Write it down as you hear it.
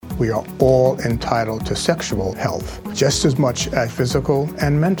We are all entitled to sexual health, just as much as physical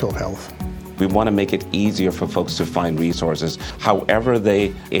and mental health. We want to make it easier for folks to find resources. However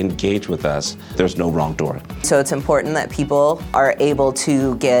they engage with us, there's no wrong door. So it's important that people are able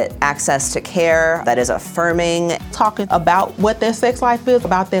to get access to care that is affirming. Talking about what their sex life is,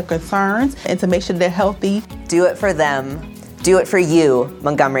 about their concerns, and to make sure they're healthy. Do it for them. Do it for you,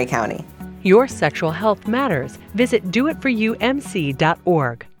 Montgomery County. Your sexual health matters. Visit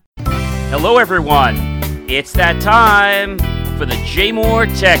doitforyoumc.org. Hello, everyone. It's that time for the J Moore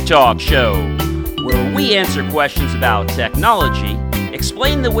Tech Talk Show, where we answer questions about technology,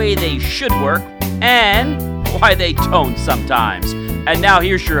 explain the way they should work, and why they don't sometimes. And now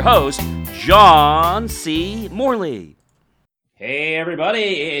here's your host, John C. Morley. Hey, everybody,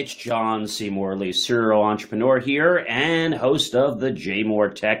 it's John C. Morley, serial entrepreneur here and host of the J Moore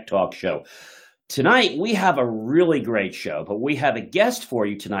Tech Talk Show. Tonight, we have a really great show, but we have a guest for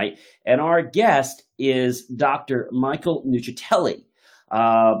you tonight, and our guest is Dr. Michael Nuccitelli,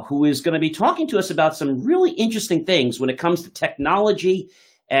 who is going to be talking to us about some really interesting things when it comes to technology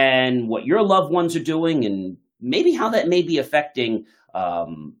and what your loved ones are doing and maybe how that may be affecting,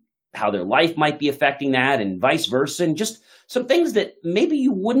 how their life might be affecting that and vice versa, and just some things that maybe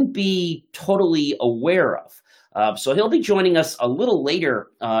you wouldn't be totally aware of. So he'll be joining us a little later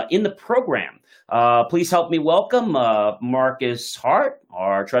in the program. Please help me welcome Marcus Hart,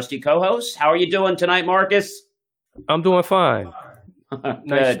 our trusty co-host. How are you doing tonight, Marcus? I'm doing fine.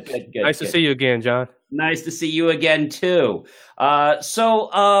 Good. Nice to see you again, John. Nice to see you again too.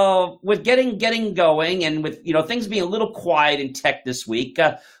 So with getting going, and with things being a little quiet in tech this week,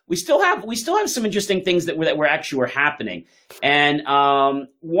 we still have some interesting things that were happening. And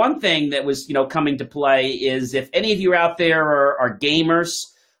one thing that was coming to play is if any of you out there are gamers.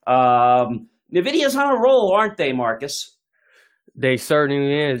 NVIDIA's on a roll, aren't they, Marcus? They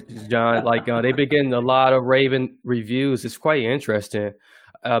certainly is, John. They've been getting a lot of raving reviews. It's quite interesting.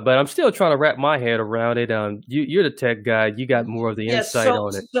 But I'm still trying to wrap my head around it. You're the tech guy. You got more of the insight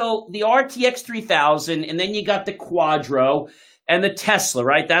on it. So the RTX 3000, and then you got the Quadro and the Tesla,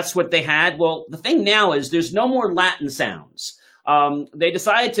 right? That's what they had. Well, the thing now is there's no more Latin sounds. They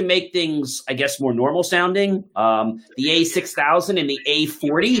decided to make things, I guess, more normal sounding. The A6000 and the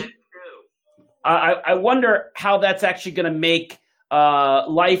A40. I wonder how that's actually going to make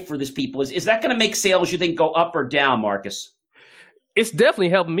life for these people. Is that going to make sales, you think, go up or down, Marcus? It's definitely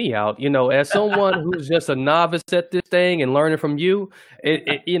helping me out. As someone who's just a novice at this thing and learning from you,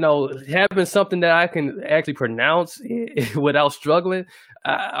 having something that I can actually pronounce without struggling,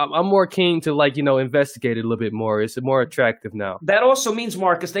 I'm more keen to investigate it a little bit more. It's more attractive now. That also means,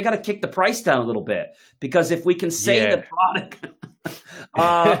 Marcus, they got to kick the price down a little bit, because if we can say the product.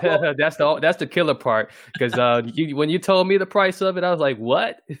 That's the killer part, because when you told me the price of it, I was like,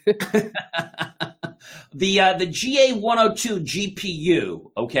 what? The GA102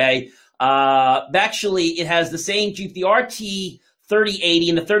 GPU, okay, actually it has the same the RT 3080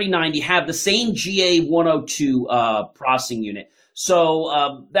 and the 3090 have the same GA102 processing unit.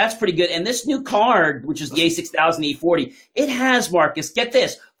 So that's pretty good. And this new card, which is the A6000 E40, it has, Marcus, get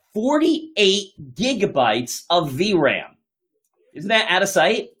this, 48 gigabytes of VRAM. Isn't that out of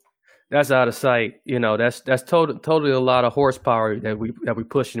sight? That's out of sight. That's totally a lot of horsepower that we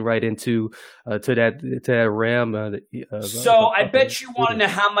pushing right into to that RAM. So I bet you want to know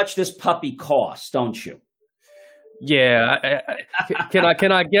how much this puppy costs, don't you? Yeah.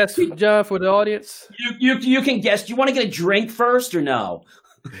 Can I guess, John, for the audience? You can guess. Do you want to get a drink first or no?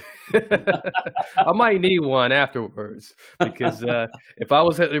 I might need one afterwards, because if I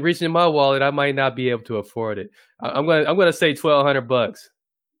was reaching in my wallet, I might not be able to afford it. I'm gonna say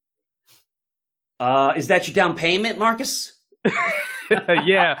 $1,200. Is that your down payment, Marcus?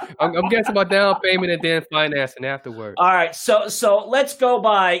 Yeah, I'm guessing my down payment and then financing afterwards. All right, so let's go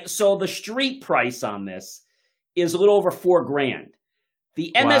by. So the street price on this is a little over $4,000.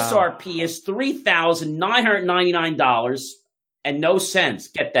 The MSRP is $3,999 and no cents.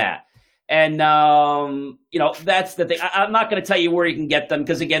 Get that. And that's the thing. I'm not going to tell you where you can get them,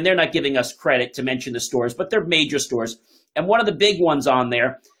 because again, they're not giving us credit to mention the stores, but they're major stores. And one of the big ones on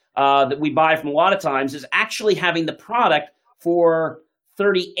there that we buy from a lot of times is actually having the product for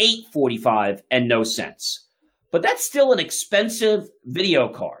 $38.45 and no cents. But that's still an expensive video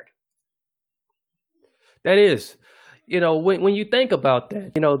card. That is. When you think about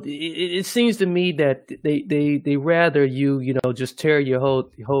that, it seems to me that they rather you just tear your whole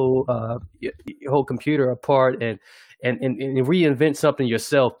computer apart and reinvent something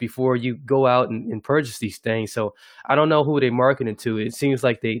yourself before you go out and purchase these things. So I don't know who they're marketing to. It seems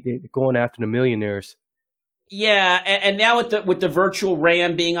like they're going after the millionaires. Yeah, and now with the virtual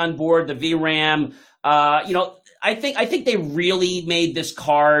RAM being on board, the VRAM, I think they really made this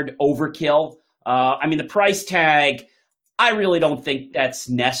card overkill. I mean, the price tag, I really don't think that's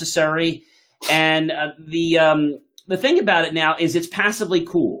necessary. And the thing about it now is it's passively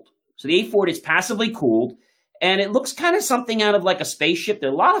cooled. So the A40 is passively cooled, and it looks kind of something out of like a spaceship. There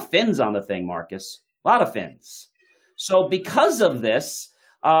are a lot of fins on the thing, Marcus. A lot of fins. So because of this,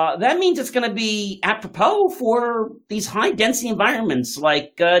 that means it's going to be apropos for these high-density environments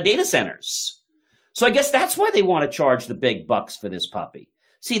like data centers. So I guess that's why they want to charge the big bucks for this puppy.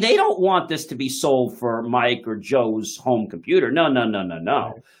 See, they don't want this to be sold for Mike or Joe's home computer.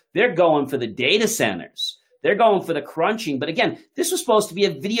 No. They're going for the data centers. They're going for the crunching. But again, this was supposed to be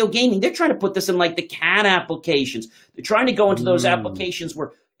a video gaming. They're trying to put this in like the CAD applications. They're trying to go into those applications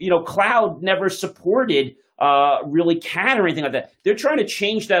where, cloud never supported really CAD or anything like that. They're trying to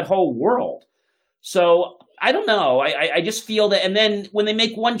change that whole world. So I don't know. I just feel that. And then when they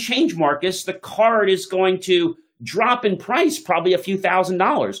make one change, Marcus, the card is going to drop in price probably a few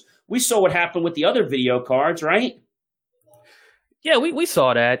 $1,000s. We saw what happened with the other video cards, right? Yeah, we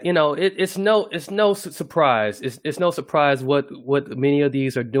saw that. It's no surprise. It's no surprise what many of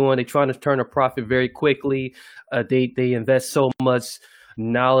these are doing. They're trying to turn a profit very quickly. They invest so much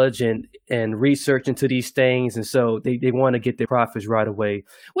knowledge and research into these things, and so they want to get their profits right away,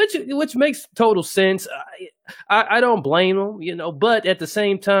 which makes total sense. I don't blame them, but at the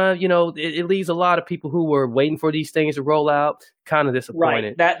same time, it leaves a lot of people who were waiting for these things to roll out kind of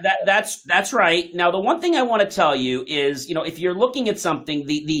disappointed. Right. That's right. Now, the one thing I want to tell you is, if you're looking at something,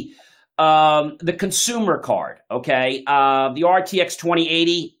 the consumer card, okay, the RTX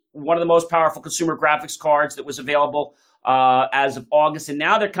 2080, one of the most powerful consumer graphics cards that was available as of August, and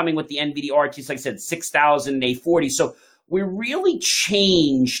now they're coming with the NVIDIA RTX, like I said, 6000 A40. So we really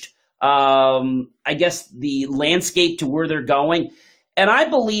changed, I guess, the landscape to where they're going. And I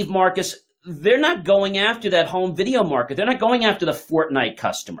believe, Marcus, they're not going after that home video market. They're not going after the Fortnite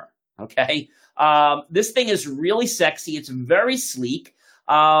customer, okay? This thing is really sexy. It's very sleek.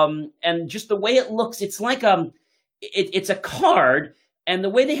 And just the way it looks, it's like it's a card. And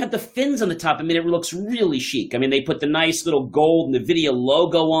the way they have the fins on the top, I mean, it looks really chic. I mean, they put the nice little gold NVIDIA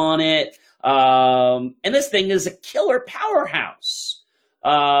logo on it. And this thing is a killer powerhouse.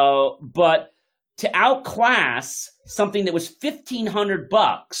 But to outclass something that was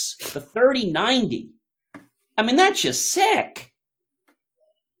 $1,500, the 3090, I mean, that's just sick.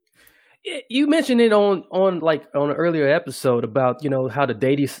 You mentioned it on an earlier episode about how the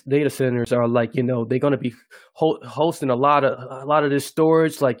data centers are like they're going to be hosting a lot of this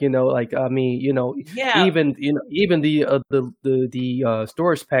storage even the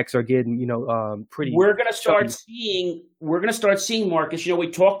storage packs are getting pretty. We're going to start seeing, Marcus.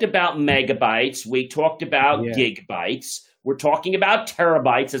 We talked about megabytes, we talked about gigabytes, we're talking about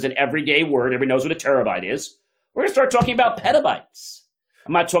terabytes as an everyday word. Everybody knows what a terabyte is. We're going to start talking about petabytes.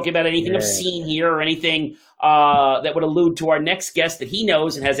 I'm not talking about anything obscene here or anything that would allude to our next guest that he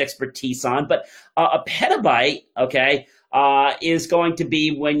knows and has expertise on. But a petabyte, okay, is going to be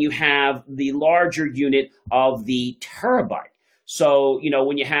when you have the larger unit of the terabyte. So,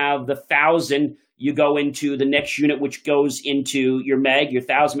 when you have the 1,000, you go into the next unit, which goes into your meg. Your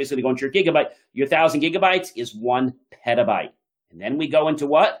 1,000 is going to go into your gigabyte. Your 1,000 gigabytes is 1 petabyte. And then we go into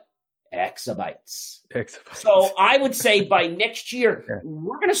what? Exabytes. So I would say by next year,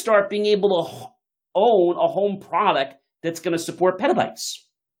 we're going to start being able to own a home product that's going to support petabytes.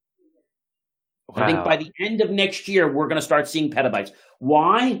 Wow. I think by the end of next year, we're going to start seeing petabytes.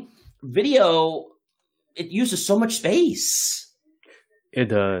 Why? Video, it uses so much space. It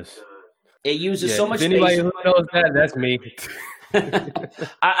does. It uses so much space. Anybody who knows that, that's me.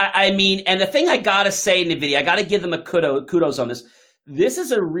 I mean, and the thing I got to say, NVIDIA, I got to give them a kudos on this. This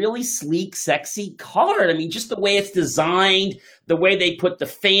is a really sleek, sexy card. I mean, just the way it's designed, the way they put the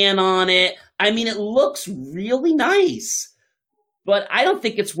fan on it. I mean, it looks really nice, but I don't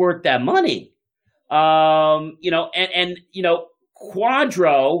think it's worth that money. Quadro,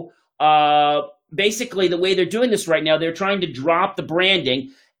 basically the way they're doing this right now, they're trying to drop the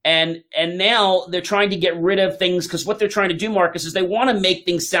branding. And now they're trying to get rid of things because what they're trying to do, Marcus, is they want to make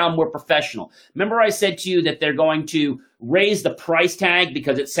things sound more professional. Remember I said to you that they're going to raise the price tag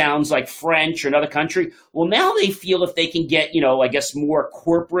because it sounds like French or another country? Well, now they feel if they can get, I guess more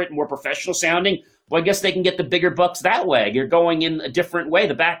corporate, more professional sounding, well, I guess they can get the bigger bucks that way. You're going in a different way,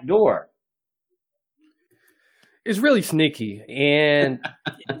 the back door. It's really sneaky, and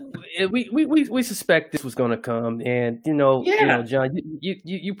we suspect this was going to come. And John,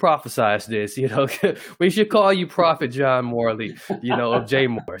 you prophesized this. We should call you Prophet John Morley, of J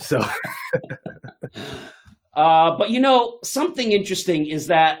Moore. So But something interesting is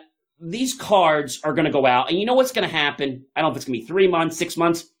that these cards are going to go out, and you know what's going to happen? I don't know if it's going to be 3 months, 6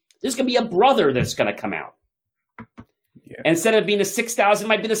 months. There's going to be a brother that's going to come out. Yeah. Instead of being the 6,000, it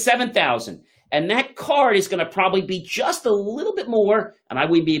might be the 7,000. And that card is going to probably be just a little bit more, and I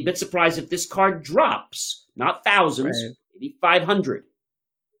would be a bit surprised if this card drops, not thousands, maybe 500,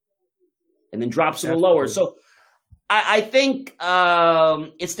 and then drops a little lower. So I think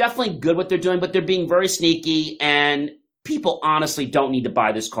it's definitely good what they're doing, but they're being very sneaky, and people honestly don't need to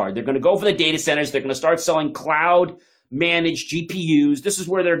buy this card. They're going to go for the data centers. They're going to start selling cloud-managed GPUs. This is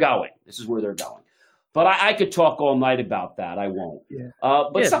where they're going. But I could talk all night about that. I won't. Yeah.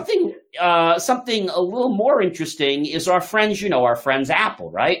 Something a little more interesting is our friends, our friends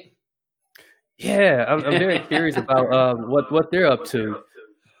Apple, right? Yeah, I'm very curious about what they're up to.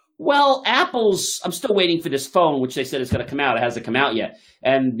 Well, I'm still waiting for this phone, which they said is going to come out. It hasn't come out yet.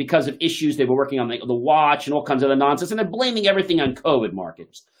 And because of issues, they were working on the watch and all kinds of other nonsense, and they're blaming everything on COVID,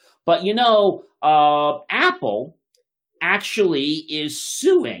 Marcus. But, Apple actually is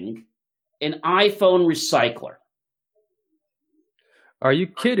suing an iPhone recycler. Are you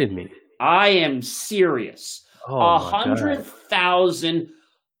kidding me? I am serious. 100,000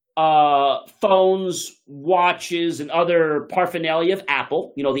 phones, watches, and other paraphernalia of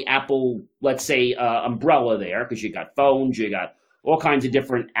Apple. The Apple, let's say, umbrella there, because you got phones, you got all kinds of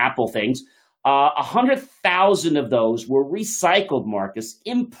different Apple things. 100,000 of those were recycled, Marcus,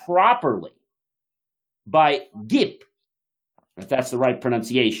 improperly by GIP, if that's the right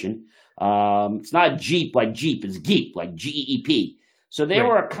pronunciation. It's not Jeep like Jeep, it's GEEP like GEEP. So they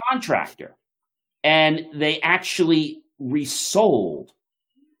were a contractor, and they actually resold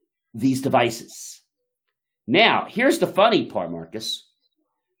these devices. Now, here's the funny part, Marcus.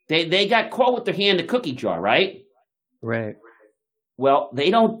 They got caught with their hand in a cookie jar, right? Right. Well,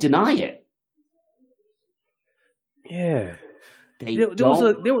 they don't deny it. Yeah. There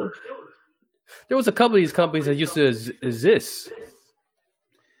was a couple of these companies that used to exist.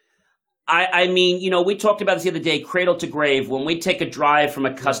 I mean, we talked about this the other day, cradle to grave. When we take a drive from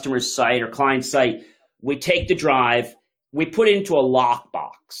a customer's site or client site, we take the drive, we put it into a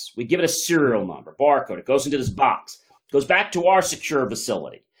lockbox. We give it a serial number, barcode. It goes into this box. It goes back to our secure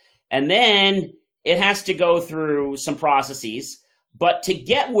facility. And then it has to go through some processes. But to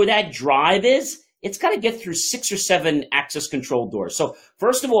get where that drive is, it's got to get through 6 or 7 access control doors. So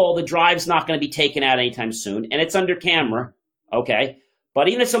first of all, the drive's not going to be taken out anytime soon, and it's under camera, okay? But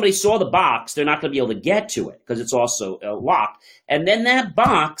even if somebody saw the box, they're not going to be able to get to it because it's also locked. And then that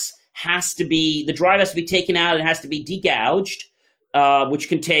box the drive has to be taken out. It has to be degouged, which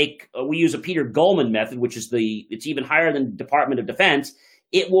can take, we use a Peter Goldman method, which is it's even higher than Department of Defense.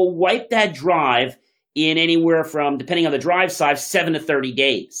 It will wipe that drive in anywhere from, depending on the drive size, 7 to 30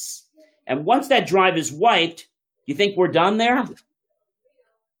 days. And once that drive is wiped, you think we're done there?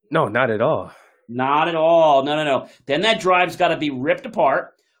 No, not at all. Not at all. No. Then that drive's got to be ripped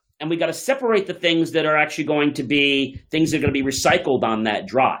apart, and we got to separate the things that are actually going to be things that are going to be recycled on that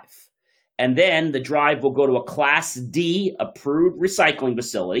drive. And then the drive will go to a Class D approved recycling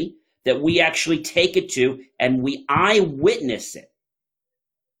facility that we actually take it to, and we eyewitness it.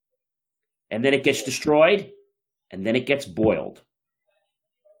 And then it gets destroyed, and then it gets boiled.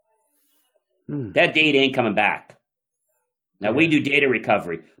 That data ain't coming back. Now, we do data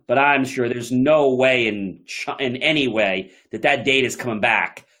recovery, but I'm sure there's no way in any way that data is coming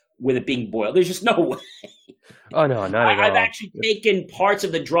back with it being boiled. There's just no way. Oh, no, not at all. I've actually taken parts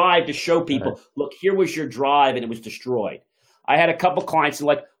of the drive to show people, look, here was your drive, and it was destroyed. I had a couple clients who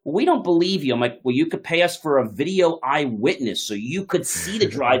were like, well, we don't believe you. I'm like, well, you could pay us for a video eyewitness so you could see the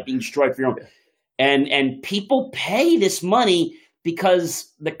drive being destroyed for your own. And people pay this money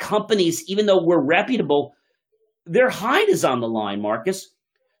because the companies, even though we're reputable, their hide is on the line, Marcus.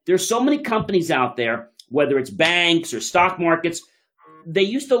 There's so many companies out there, whether it's banks or stock markets, they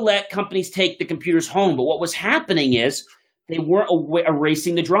used to let companies take the computers home. But what was happening is they weren't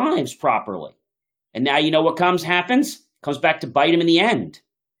erasing the drives properly. And now you know what happens? Comes back to bite them in the end.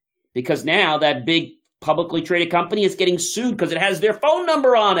 Because now that big publicly traded company is getting sued because it has their phone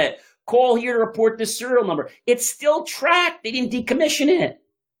number on it. Call here to report this serial number. It's still tracked. They didn't decommission it.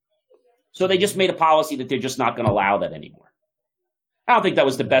 So they just made a policy that they're just not going to allow that anymore. I don't think that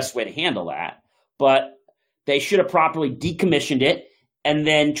was the best way to handle that, but they should have properly decommissioned it and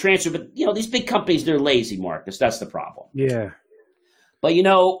then transferred. But, these big companies, they're lazy, Marcus. That's the problem. Yeah. But,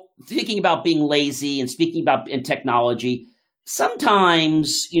 thinking about being lazy and speaking about in technology,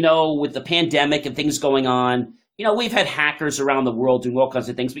 sometimes, with the pandemic and things going on, we've had hackers around the world doing all kinds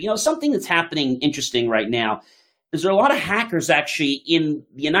of things. But, something that's happening interesting right now is there are a lot of hackers actually in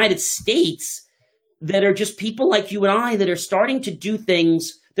the United States that are just people like you and I that are starting to do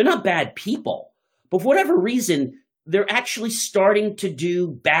things. They're not bad people, but for whatever reason, they're actually starting to do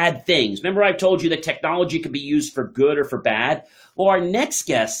bad things. Remember, I've told you that technology can be used for good or for bad. Well, our next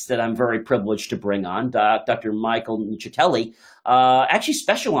guest that I'm very privileged to bring on, Dr. Michael Nuccitelli, actually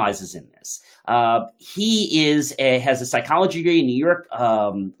specializes in this. He has a psychology degree in New York,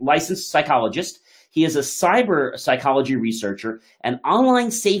 licensed psychologist. He is a cyber psychology researcher and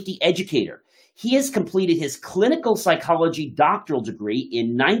online safety educator. He has completed his clinical psychology doctoral degree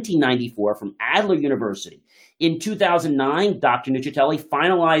in 1994 from Adler University. In 2009, Dr. Nuccitelli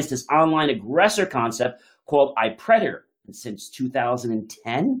finalized his online aggressor concept called iPredator. And since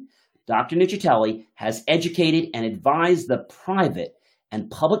 2010, Dr. Nuccitelli has educated and advised the private and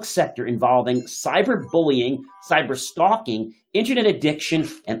public sector involving cyberbullying, cyber stalking, internet addiction,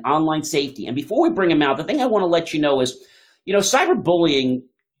 and online safety. And before we bring him out, the thing I want to let you know is, cyberbullying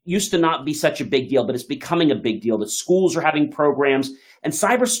used to not be such a big deal, but it's becoming a big deal that schools are having programs, and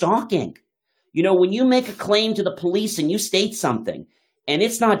cyber stalking. When you make a claim to the police and you state something and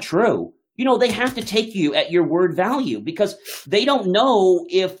it's not true, they have to take you at your word value because they don't know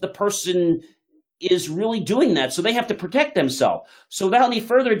if the person is really doing that. So they have to protect themselves. So without any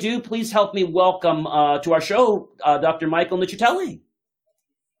further ado, please help me welcome to our show, Dr. Michael Nuccitelli.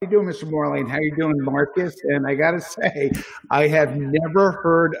 How you doing, Mr. Moreland? How you doing, Marcus? And I got to say, I have never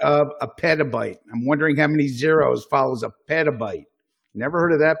heard of a petabyte. I'm wondering how many zeros follows a petabyte. Never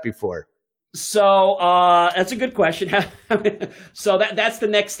heard of that before. So that's a good question. So that's the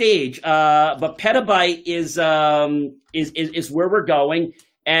next stage. But petabyte is where we're going.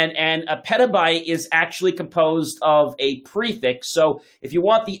 And a petabyte is actually composed of a prefix. So if you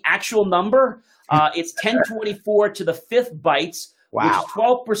want the actual number, it's 1024 to the 5th bytes. Wow. Which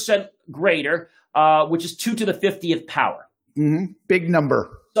is 12% greater, which is 2 to the 50th power. Mm-hmm. Big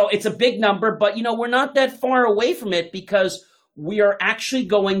number. So it's a big number, but we're not that far away from it because we are actually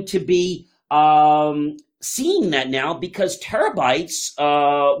going to be seeing that now because terabytes,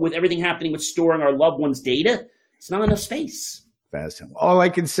 with everything happening with storing our loved ones' data, it's not enough space. Fascinating. All I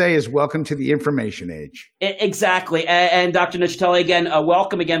can say is welcome to the information age. Exactly. And Dr. Nuccitelli, again,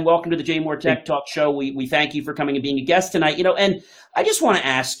 welcome to the J Moore Tech Talk Show. We thank you for coming and being a guest tonight. And I just want to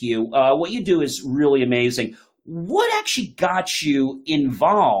ask you, what you do is really amazing. What actually got you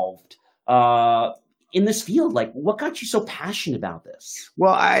involved in this field? Like, what got you so passionate about this?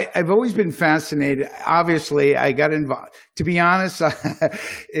 Well, I've always been fascinated. Obviously, I got involved. To be honest,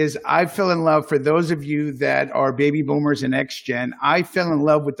 I fell in love, for those of you that are baby boomers and X-Gen, I fell in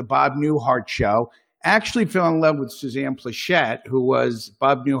love with the Bob Newhart show. Actually fell in love with Suzanne Plachette, who was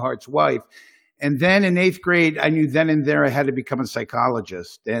Bob Newhart's wife. And then in 8th grade, I knew then and there I had to become a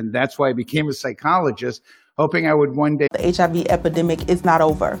psychologist. And that's why I became a psychologist, hoping I would one day. The HIV epidemic is not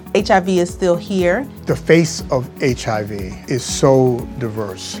over. HIV is still here. The face of HIV is so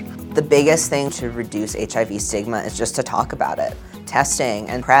diverse. The biggest thing to reduce HIV stigma is just to talk about it. Testing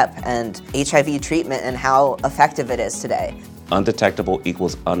and PrEP and HIV treatment and how effective it is today. Undetectable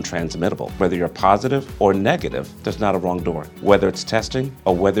equals untransmittable. Whether you're positive or negative, there's not a wrong door. Whether it's testing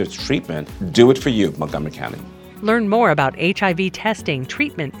or whether it's treatment, do it for you, Montgomery County. Learn more about HIV testing,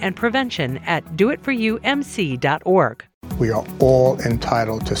 treatment, and prevention at doitforyoumc.org. We are all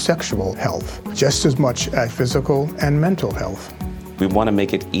entitled to sexual health, just as much as physical and mental health. We want to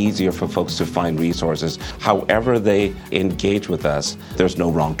make it easier for folks to find resources. However they engage with us, there's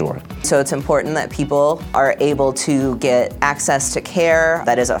no wrong door. So it's important that people are able to get access to care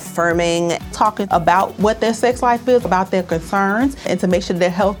that is affirming. Talking about what their sex life is, about their concerns, and to make sure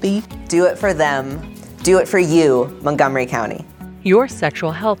they're healthy. Do it for them. Do it for you, Montgomery County. Your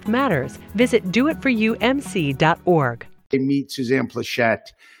sexual health matters. Visit doitforyoumc.org. I meet Suzanne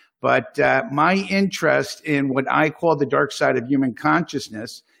Plachette. But my interest in what I call the dark side of human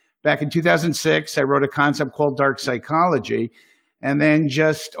consciousness, back in 2006, I wrote a concept called dark psychology. And then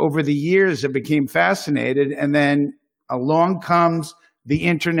just over the years, I became fascinated. And then along comes the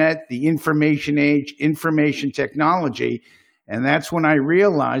internet, the information age, information technology. And that's when I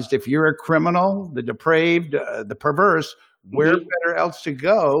realized if you're a criminal, the depraved, the perverse, where better else to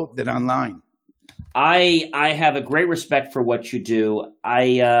go than online? I have a great respect for what you do.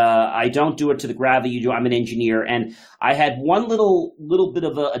 I don't do it to the gravity you do. I'm an engineer, and I had one little bit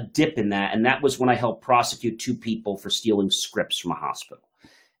of a dip in that, and that was when I helped prosecute 2 people for stealing scripts from a hospital.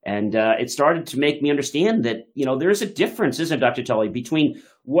 And it started to make me understand that, there is a difference, isn't it, Dr. Tully, between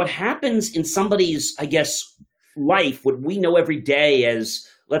what happens in somebody's, I guess, life, what we know every day as,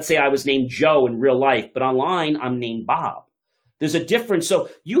 let's say I was named Joe in real life, but online I'm named Bob. There's a difference. So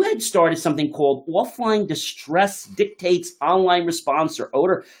you had started something called offline distress dictates online response, or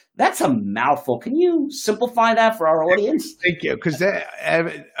ODR. That's a mouthful. Can you simplify that for our audience? Thank you. Because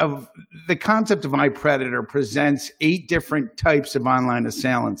the concept of iPredator presents 8 different types of online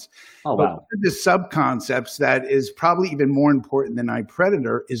assailants. Oh, wow. But one of the sub-concepts that is probably even more important than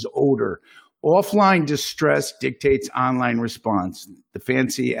iPredator is ODR. Offline distress dictates online response. The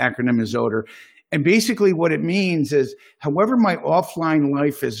fancy acronym is ODR. And basically what it means is, however my offline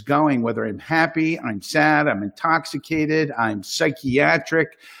life is going, whether I'm happy, I'm sad, I'm intoxicated, I'm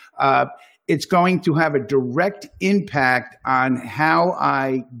psychiatric, it's going to have a direct impact on how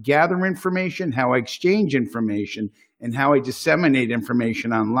I gather information, how I exchange information, and how I disseminate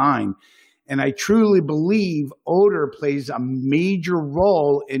information online. And I truly believe ODR plays a major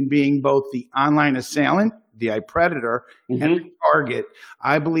role in being both the online assailant, the iPredator, and the target.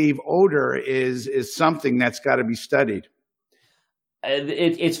 I believe ODR is something that's got to be studied.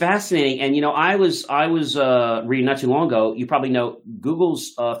 It's fascinating. And, I was reading not too long ago, you probably know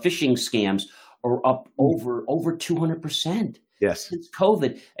Google's phishing scams are up over 200%. Yes. Since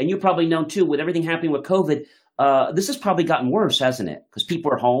COVID. And you probably know too, with everything happening with COVID, this has probably gotten worse, hasn't it? Because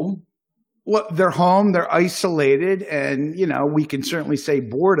people are home. Well, they're home, they're isolated, and, we can certainly say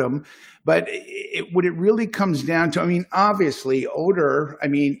boredom, but what it really comes down to, obviously, ODR,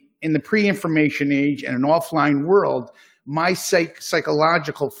 in the pre-information age and an offline world, my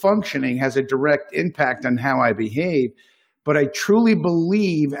psychological functioning has a direct impact on how I behave. But I truly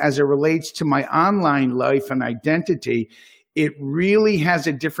believe, as it relates to my online life and identity, it really has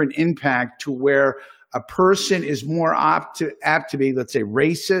a different impact to where a person is more apt to be, let's say,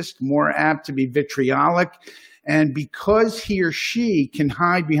 racist, more apt to be vitriolic. And because he or she can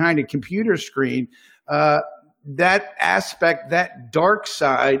hide behind a computer screen, that aspect, that dark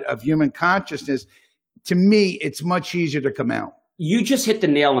side of human consciousness, to me, it's much easier to come out. You just hit the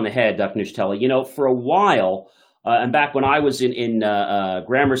nail on the head, Dr. Nuccitelli. For a while, and back when I was in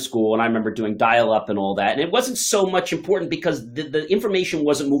grammar school, and I remember doing dial-up and all that, and it wasn't so much important because the information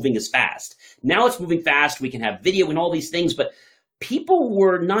wasn't moving as fast. Now it's moving fast. We can have video and all these things, but people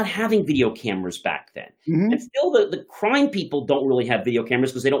were not having video cameras back then. And still, the crime people don't really have video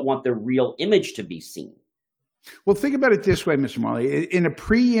cameras because they don't want their real image to be seen. Well, think about it this way, Mr. Marley. In a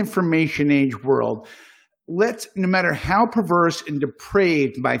pre-information age world, no matter how perverse and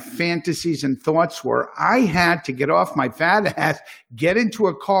depraved my fantasies and thoughts were, I had to get off my fat ass, get into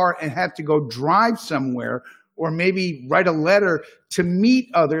a car, and have to go drive somewhere, or maybe write a letter to meet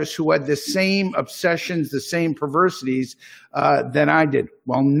others who had the same obsessions, the same perversities that I did.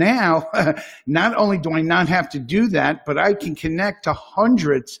 Well, now, not only do I not have to do that, but I can connect to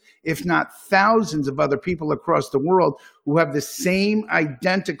hundreds, if not thousands of other people across the world who have the same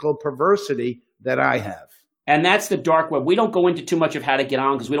identical perversity that I have. And that's the dark web. We don't go into too much of how to get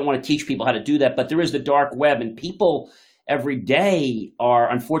on because we don't want to teach people how to do that, but there is the dark web, and people every day are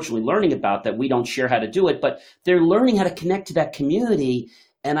unfortunately learning about that. We don't share how to do it, but they're learning how to connect to that community.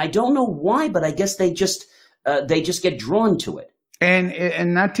 And I don't know why, but I guess they just get drawn to it.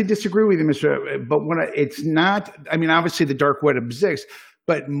 And not to disagree with you, but it's not, obviously the dark web exists,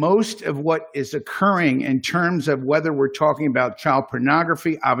 but most of what is occurring in terms of whether we're talking about child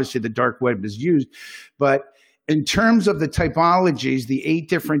pornography, obviously the dark web is used, but in terms of the typologies, the 8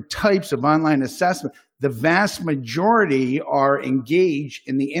 different types of online assessment, the vast majority are engaged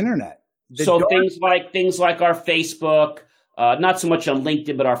in the internet. Things like our Facebook, not so much on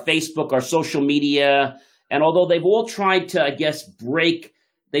LinkedIn, but our Facebook, our social media. And although they've all tried to, I guess,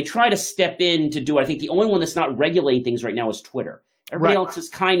 they try to step in to do it. I think the only one that's not regulating things right now is Twitter. Everybody else is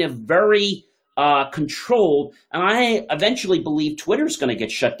kind of very controlled. And I eventually believe Twitter's going to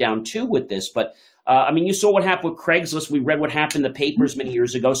get shut down too with this. But you saw what happened with Craigslist. We read what happened in the papers many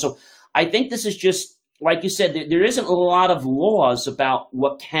years ago. So I think this is just, like you said, there isn't a lot of laws about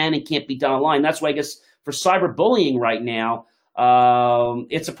what can and can't be done online. That's why I guess for cyberbullying right now,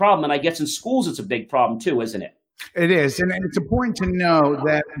 it's a problem. And I guess in schools, it's a big problem too, isn't it? It is. And it's important to know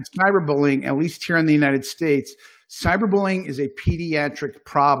that cyberbullying, at least here in the United States, cyberbullying is a pediatric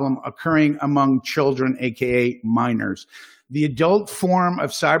problem occurring among children, aka minors. The adult form of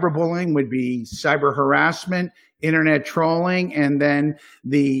cyberbullying would be cyber harassment, internet trolling, and then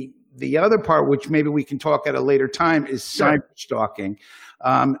the other part, which maybe we can talk at a later time, is cyber stalking.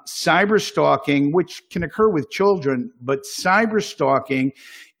 Cyber stalking, which can occur with children, but cyber stalking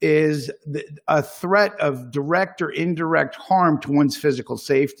is a threat of direct or indirect harm to one's physical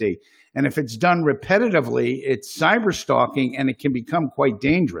safety. And if it's done repetitively, it's cyber stalking, and it can become quite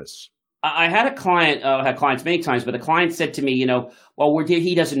dangerous. I had a client, had clients many times, but the client said to me, well, well,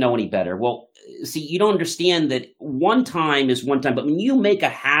 he doesn't know any better. Well, see, you don't understand that one time is one time, but when you make a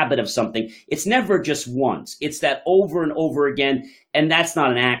habit of something, it's never just once. It's that over and over again, and that's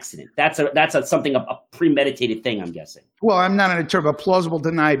not an accident. That's something, a premeditated thing, I'm guessing. Well, I'm not in a term of plausible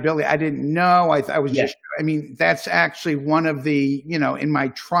deniability. I didn't know. I was just, I mean, that's actually one of the, in my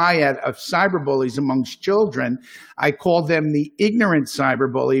triad of cyberbullies amongst children, I call them the ignorant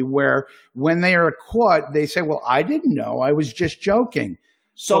cyberbully, where when they are caught, they say, well, I didn't know. I was just joking.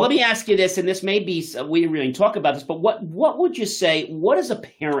 So let me ask you this, and this may be, we didn't really talk about this, but what would you say, what does a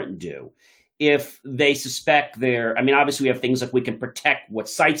parent do if they suspect obviously we have things like we can protect what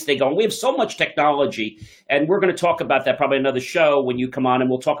sites they go on. We have so much technology, and we're going to talk about that probably another show when you come on, and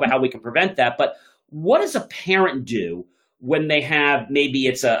we'll talk about how we can prevent that. But what does a parent do when they have, maybe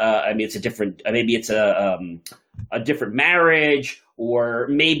it's a different marriage, or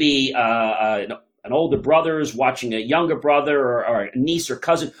maybe an older brother is watching a younger brother or a niece or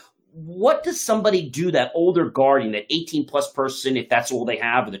cousin? What does somebody do, that older guardian, that 18-plus person, if that's all they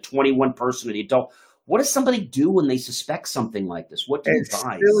have, or the 21 person, or the adult? What does somebody do when they suspect something like this? What do you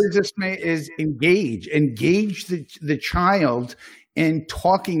advise? Is engage the child in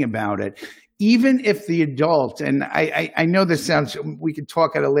talking about it. Even if the adult, and I know this sounds, we could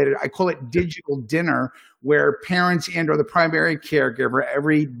talk at it later, I call it digital dinner, where parents and or the primary caregiver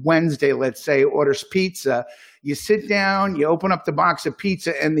every Wednesday, let's say, orders pizza. You sit down, you open up the box of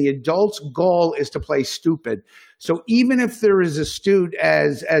pizza, and the adult's goal is to play stupid. So even if they're as astute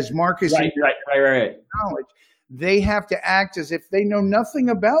as Marcus right. knowledge, they have to act as if they know nothing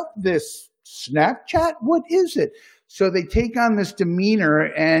about this Snapchat. What is it? So they take on this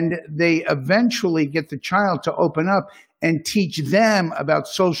demeanor, and they eventually get the child to open up and teach them about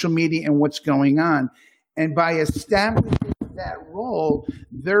social media and what's going on. And by establishing that role,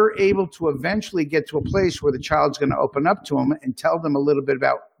 they're able to eventually get to a place where the child's going to open up to them and tell them a little bit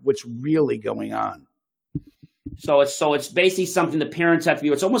about what's really going on. So it's basically something the parents have to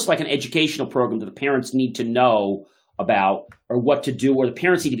do. It's almost like an educational program that the parents need to know about, or what to do, or the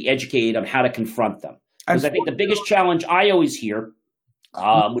parents need to be educated on how to confront them. Because I think the biggest challenge I always hear,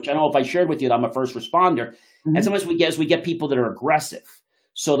 which I don't know if I shared with you, that I'm a first responder, and sometimes we get people that are aggressive.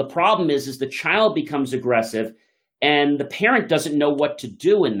 So the problem is the child becomes aggressive, and the parent doesn't know what to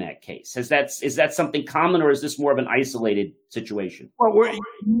do in that case. Is that something common, or is this more of an isolated situation? Well, we're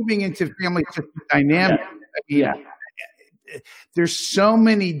moving into family dynamics. Yeah. There's so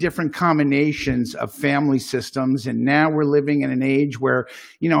many different combinations of family systems, and now we're living in an age where,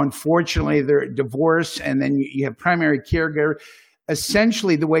 unfortunately, there's divorce, and then you have primary caregiver.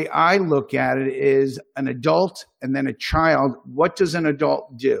 Essentially, the way I look at it is an adult and then a child. What does an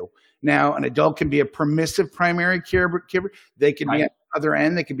adult do? Now, an adult can be a permissive primary caregiver. They can be at the other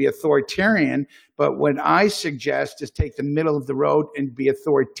end. They can be authoritarian. But what I suggest is take the middle of the road and be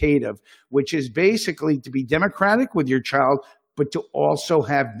authoritative, which is basically to be democratic with your child, but to also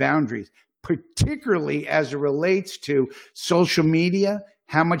have boundaries, particularly as it relates to social media,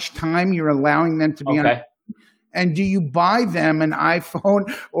 how much time you're allowing them to be on. And do you buy them an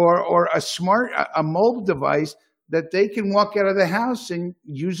iPhone or a mobile device that they can walk out of the house and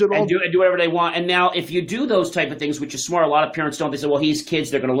use it all? And do whatever they want. And now, if you do those type of things, which is smart, a lot of parents don't. They say, well, he's kids,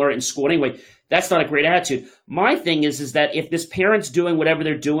 they're going to learn it in school anyway. That's not a great attitude. My thing is that if this parent's doing whatever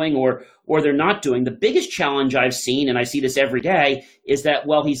they're doing or they're not doing, the biggest challenge I've seen, and I see this every day, is that,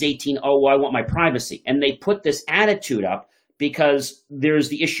 well, he's 18. Oh, well, I want my privacy. And they put this attitude up because there's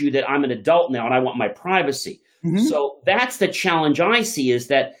the issue that I'm an adult now and I want my privacy. So that's the challenge I see, is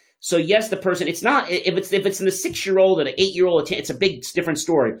that, so yes, the person, it's not, if it's in the 6-year-old and an 8-year-old, it's a big different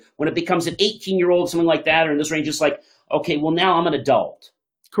story. When it becomes an 18-year-old, something like that, or in this range, it's like, okay, well, now I'm an adult.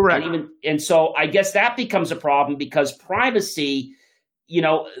 Correct. And so I guess that becomes a problem, because privacy,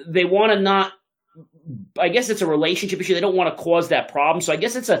 they want to not, I guess it's a relationship issue. They don't want to cause that problem. So I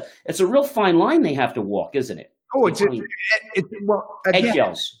guess it's a real fine line they have to walk, isn't it? Oh,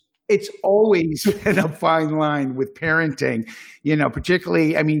 eggshells. It's always been a fine line with parenting,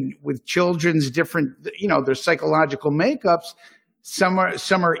 particularly, with children's different, their psychological makeups. Some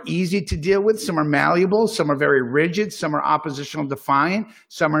are easy to deal with. Some are malleable. Some are very rigid. Some are oppositional defiant.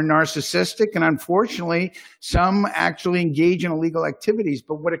 Some are narcissistic. And unfortunately, some actually engage in illegal activities.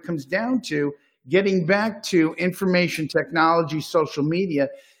 But what it comes down to, getting back to information technology, social media,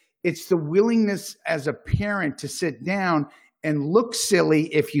 it's the willingness as a parent to sit down and look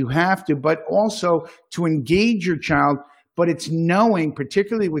silly if you have to, but also to engage your child. But it's knowing,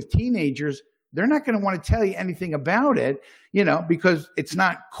 particularly with teenagers, they're not going to want to tell you anything about it, because it's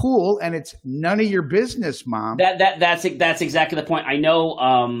not cool and it's none of your business, Mom. That's exactly the point. I know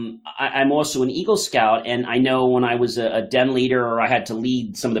I'm also an Eagle Scout, and I know when I was a den leader or I had to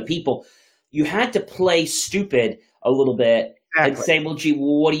lead some of the people, you had to play stupid a little bit and say, well, gee,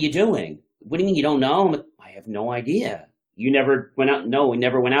 what are you doing? What do you mean you don't know? I'm like, I have no idea. You never went out? No, we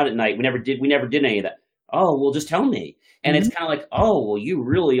never went out at night. We never did any of that. Oh, well, just tell me. And it's kind of like, oh, well, you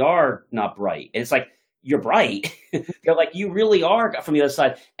really are not bright. And it's like, you're bright. They're like, you really are from the other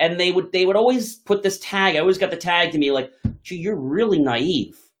side. And they would always put this tag. I always got the tag to me like, gee, you're really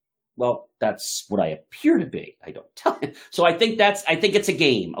naive. Well, that's what I appear to be. I don't tell you. So I think it's a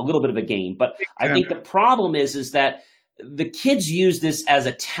game, a little bit of a game. But I think the problem is that the kids use this as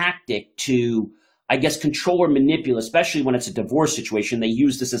a tactic to, I guess, control or manipulate, especially when it's a divorce situation. They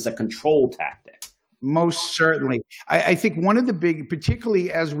use this as a control tactic. Most certainly. I think one of the big,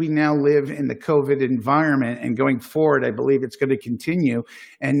 particularly as we now live in the COVID environment and going forward, I believe it's going to continue.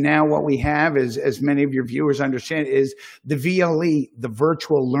 And now what we have is, as many of your viewers understand, is the VLE, the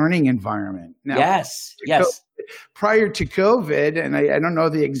virtual learning environment. Now, yes. Prior to COVID, and I don't know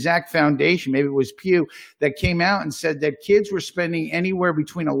the exact foundation, maybe it was Pew, that came out and said that kids were spending anywhere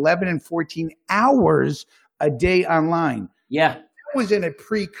between 11 and 14 hours a day online. Yeah. That was in a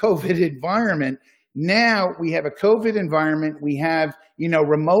pre-COVID environment. Now we have a COVID environment. We have,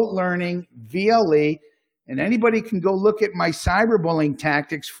 remote learning, VLE, and anybody can go look at my cyberbullying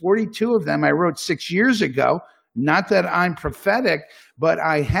tactics, 42 of them I wrote 6 years ago. Not that I'm prophetic, but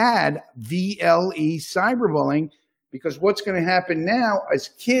I had VLE cyberbullying, because what's going to happen now is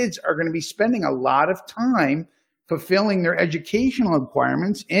kids are going to be spending a lot of time fulfilling their educational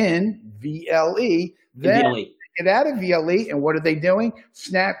requirements in VLE. Then they get out of VLE, and what are they doing?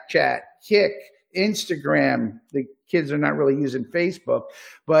 Snapchat, Kik, Instagram. The kids are not really using Facebook,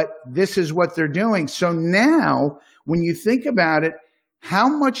 but this is what they're doing. So now when you think about it, how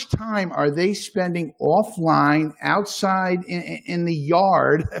much time are they spending offline, outside in the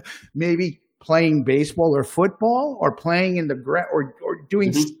yard, maybe playing baseball or football, or playing in the grass, or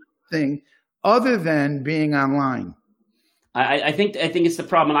doing something other than being online? I think it's the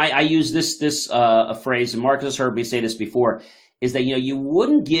problem. And I use this phrase, and Marcus has heard me say this before, is that, you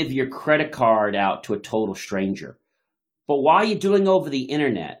wouldn't give your credit card out to a total stranger. But why are you doing over the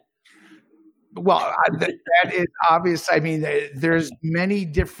internet? Well, that is obvious. I mean, there's many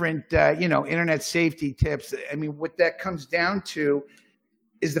different, internet safety tips. I mean, what that comes down to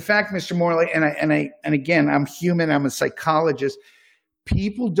is the fact, Mr. Morley, and again, I'm human, I'm a psychologist.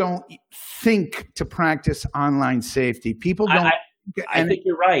 People don't think to practice online safety. People don't. I think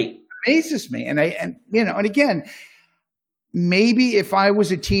you're right. It amazes me. And again, maybe if I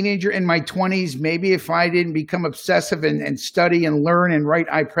was a teenager in my 20s, maybe if I didn't become obsessive and study and learn and write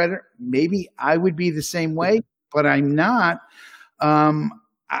iPredator, maybe I would be the same way, but I'm not.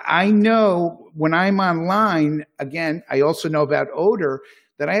 I know when I'm online, again, I also know about odor,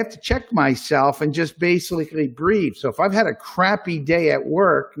 that I have to check myself and just basically breathe. So if I've had a crappy day at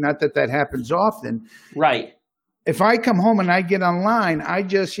work, not that that happens often. Right. If I come home and I get online, I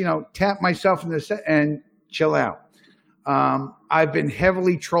just, tap myself in the set and chill out. I've been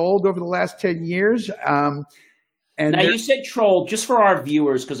heavily trolled over the last 10 years. And now, you said trolled, just for our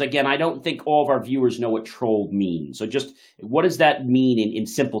viewers, because again, I don't think all of our viewers know what trolled means. So just what does that mean in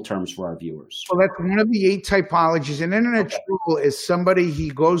simple terms for our viewers? Well, that's one of the 8 typologies. An internet troll is somebody, he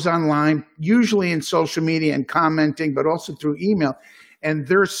goes online, usually in social media and commenting, but also through email. And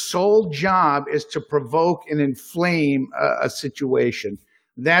their sole job is to provoke and inflame a situation.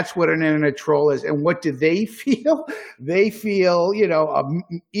 That's what an internet troll is. And what do they feel? They feel, an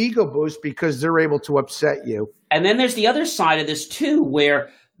ego boost because they're able to upset you. And then there's the other side of this too, where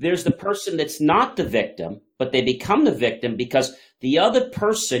there's the person that's not the victim, but they become the victim because the other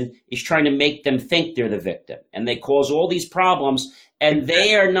person is trying to make them think they're the victim. And they cause all these problems, and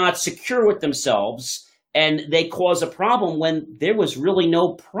they are not secure with themselves, and they cause a problem when there was really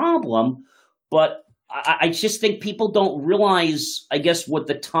no problem. But I just think people don't realize, I guess, what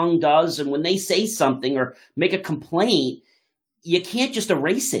the tongue does. And when they say something or make a complaint, you can't just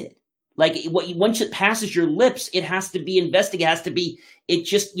erase it. Like once it passes your lips, it has to be investigated. It has to be,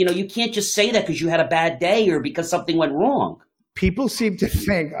 you can't just say that because you had a bad day or because something went wrong. People seem to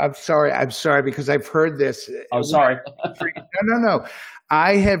think, I'm sorry, because I've heard this. Oh, sorry. No.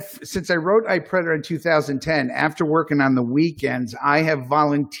 I have, since I wrote iPredator in 2010, after working on the weekends, I have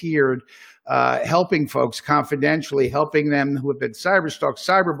volunteered helping folks confidentially, helping them who have been cyberstalked,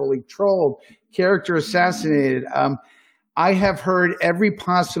 cyberbullied, trolled, character assassinated. I have heard every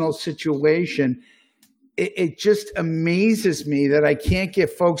possible situation. it just amazes me that I can't get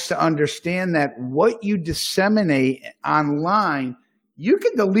folks to understand that what you disseminate online, you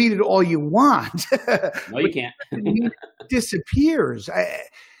can delete it all you want. No, you can't. It disappears.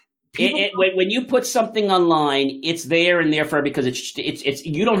 When you put something online, it's there and there forever because it's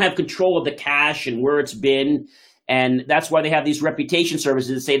you don't have control of the cache and where it's been, and that's why they have these reputation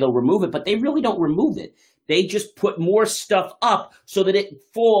services that say they'll remove it, but they really don't remove it. They just put more stuff up so that it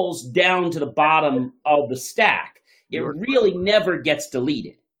falls down to the bottom of the stack. It really never gets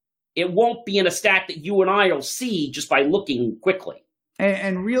deleted. It won't be in a stack that you and I will see just by looking quickly.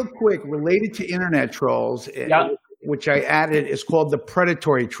 And real quick, related to internet trolls, which I added, is called the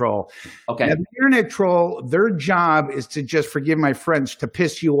predatory troll. Okay. Now, the internet troll, their job is to just, forgive my French, to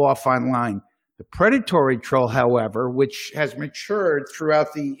piss you off online. The predatory troll, however, which has matured throughout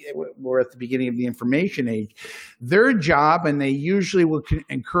we're at the beginning of the information age, their job, and they usually will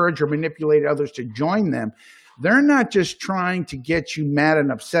encourage or manipulate others to join them, they're not just trying to get you mad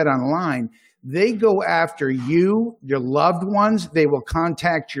and upset online. They go after you, your loved ones. They will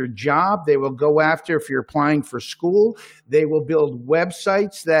contact your job. They will go after if you're applying for school. They will build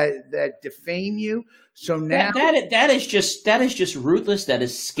websites that defame you. So now that is just ruthless. That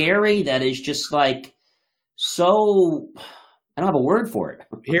is scary. That is just like so. I don't have a word for it.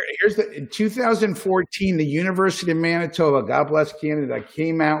 In 2014, the University of Manitoba, God bless Canada,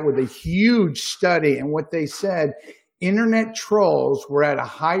 came out with a huge study, and what they said, internet trolls were at a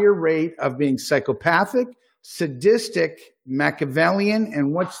higher rate of being psychopathic, sadistic, Machiavellian,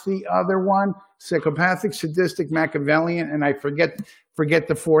 and what's the other one? Psychopathic, sadistic, Machiavellian, and I forget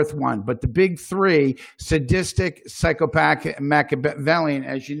the fourth one. But the big three, sadistic, psychopathic, and Machiavellian,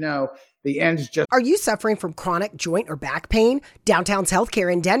 as you know, the end's just... Are you suffering from chronic joint or back pain? Downtown's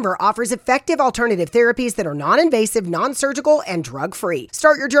Healthcare in Denver offers effective alternative therapies that are non-invasive, non-surgical, and drug-free.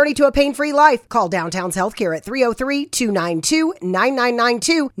 Start your journey to a pain-free life. Call Downtown's Healthcare at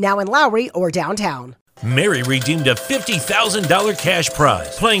 303-292-9992, now in Lowry or downtown. Mary redeemed a $50,000 cash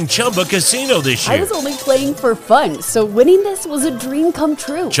prize playing Chumba Casino this year. I was only playing for fun, so winning this was a dream come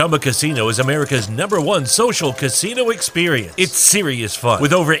true. Chumba Casino is America's #1 social casino experience. It's serious fun.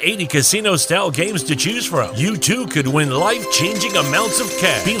 With over 80 casino-style games to choose from, you too could win life-changing amounts of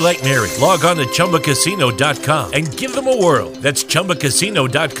cash. Be like Mary. Log on to ChumbaCasino.com and give them a whirl. That's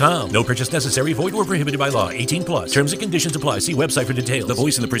ChumbaCasino.com. No purchase necessary. Void where prohibited by law. 18+. Terms and conditions apply. See website for details. The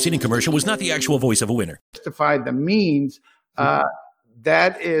voice in the preceding commercial was not the actual voice of a winner. Justify the means,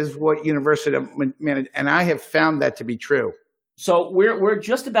 that is what University of Manitoba, and I have found that to be true. So we're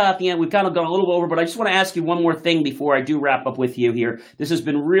just about at the end. We've kind of gone a little over, but I just want to ask you one more thing before I do wrap up with you here. This has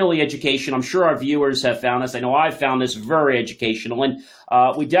been really educational. I'm sure our viewers have found this. I know I've found this very educational, and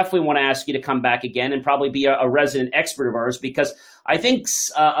we definitely want to ask you to come back again and probably be a resident expert of ours, because I think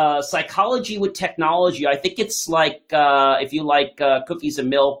psychology with technology, I think it's like if you like cookies and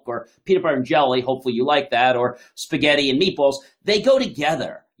milk or peanut butter and jelly, hopefully you like that, or spaghetti and meatballs, they go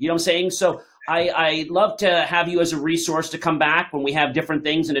together. You know what I'm saying? So I'd love to have you as a resource to come back when we have different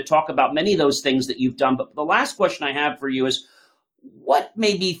things and to talk about many of those things that you've done. But the last question I have for you is, what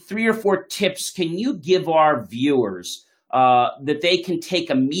maybe 3 or 4 tips can you give our viewers that they can take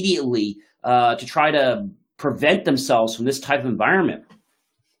immediately to try to prevent themselves from this type of environment?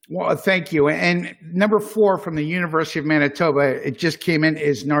 Well, thank you. And number 4 from the University of Manitoba, it just came in,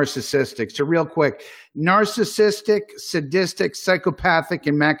 is narcissistic. So real quick, narcissistic, sadistic, psychopathic,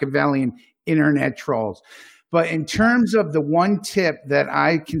 and Machiavellian internet trolls. But in terms of the one tip that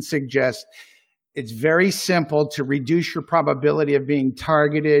I can suggest, it's very simple to reduce your probability of being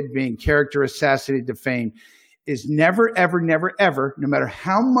targeted, being character assassinated, defamed, is never, ever, never, ever, no matter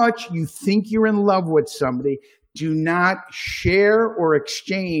how much you think you're in love with somebody, do not share or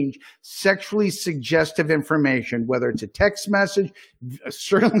exchange sexually suggestive information, whether it's a text message,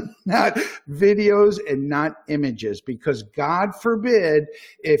 certainly not videos and not images, because God forbid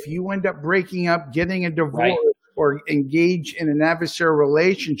if you end up breaking up, getting a divorce, or engage in an adversarial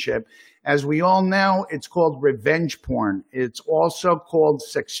relationship, as we all know, it's called revenge porn. It's also called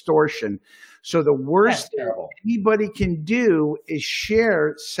sextortion. So the worst thing anybody can do is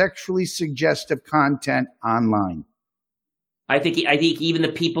share sexually suggestive content online. I think even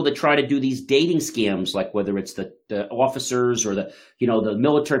the people that try to do these dating scams, like whether it's the officers or the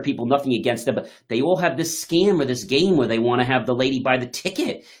military people, nothing against them, but they all have this scam or this game where they want to have the lady buy the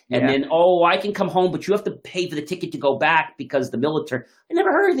ticket, and then I can come home, but you have to pay for the ticket to go back because the military. I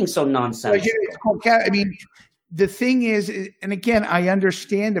never heard anything so nonsensical. I mean, the thing is, and again, I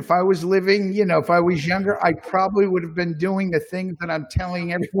understand if I was living, if I was younger, I probably would have been doing the things that I'm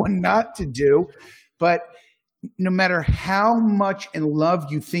telling everyone not to do. But no matter how much in love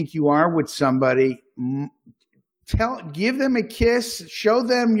you think you are with somebody, give them a kiss, show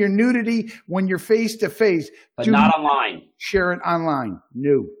them your nudity when you're face to face. But not online. Share it online.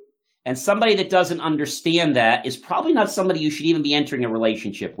 No. And somebody that doesn't understand that is probably not somebody you should even be entering a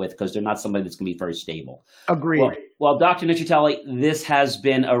relationship with, because they're not somebody that's going to be very stable. Agreed. Well, Dr. Nuccitelli, this has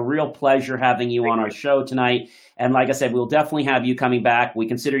been a real pleasure having you on our show tonight. And like I said, we'll definitely have you coming back. We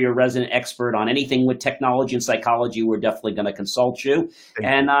consider you a resident expert on anything with technology and psychology. We're definitely going to consult you.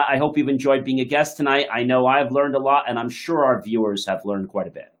 And I hope you've enjoyed being a guest tonight. I know I've learned a lot, and I'm sure our viewers have learned quite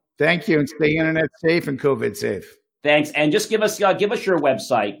a bit. Thank you, and stay internet safe and COVID safe. Thanks. And just give us your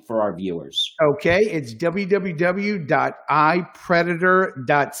website for our viewers. Okay. It's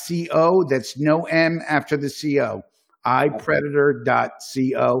www.ipredator.co. That's no M after the CO.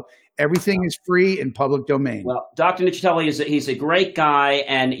 ipredator.co. Everything is free in public domain. Well, Dr. Nuccitelli, he's a great guy.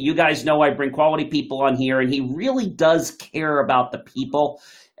 And you guys know I bring quality people on here. And he really does care about the people.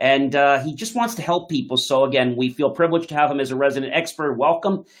 And he just wants to help people. So, again, we feel privileged to have him as a resident expert.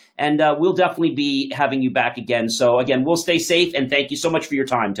 Welcome. And we'll definitely be having you back again. So, again, we'll stay safe. And thank you so much for your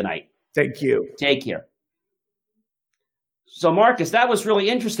time tonight. Thank you. Take care. So, Marcus, that was really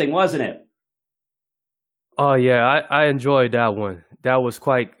interesting, wasn't it? Oh, yeah. I enjoyed that one. That was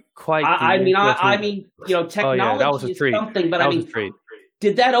quite. I mean, you know, technology that was a treat. Something, but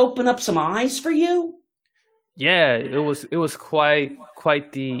did that open up some eyes for you? Yeah, it was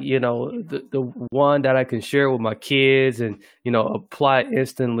quite the, you know, the one that I can share with my kids and, you know, apply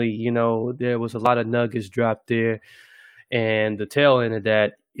instantly. You know, there was a lot of nuggets dropped there, and the tail end of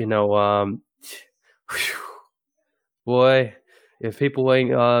that, you know, boy, if people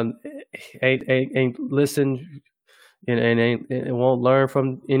ain't listen and won't learn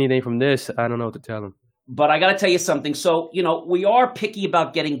from anything from this, I don't know what to tell them. But I got to tell you something. So, you know, we are picky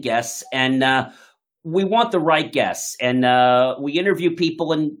about getting guests, and we want the right guests, and we interview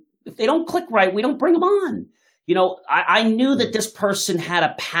people, and if they don't click right, we don't bring them on. You know, I knew that this person had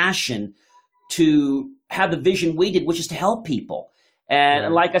a passion to have the vision we did, which is to help people.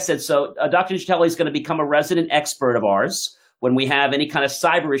 And like I said, so Dr. Nuccitelli is going to become a resident expert of ours. When we have any kind of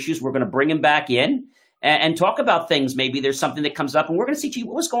cyber issues, we're going to bring him back in and talk about things. Maybe there's something that comes up, and we're going to see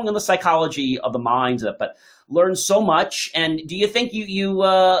what was going on in the psychology of the minds, but learn so much. And do you think you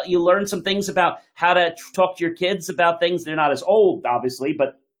learned some things about how to talk to your kids about things? They're not as old, obviously,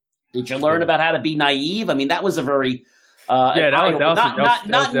 but did you learn about how to be naive? I mean, that was a very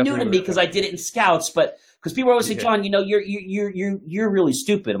not new to me, because I did it in Scouts, but because people always say, John, you know, you're really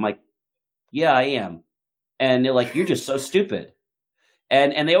stupid. I'm like, yeah, I am. And they're like, you're just so stupid.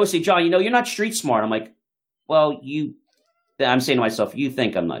 And they always say, John, you know, you're not street smart. I'm like, well, I'm saying to myself, you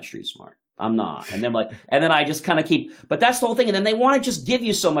think I'm not street smart. I'm not. And then I just kind of but that's the whole thing. And then they want to just give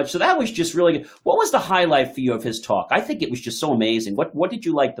you so much. So that was just really good. What was the highlight for you of his talk? I think it was just so amazing. What did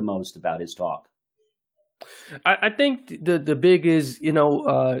you like the most about his talk? I think the biggest, you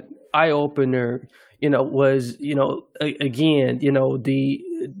know, eye opener, you know, was, you know, again, you know, the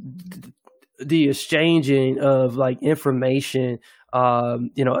exchanging of like information,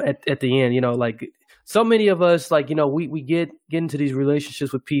 you know, at the end, you know, like so many of us, like, you know, we get into these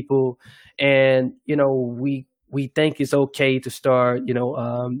relationships with people, and, you know, we think it's okay to start, you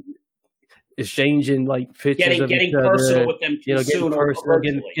know, exchanging like pictures of getting each other, personal with them, you know, getting personal,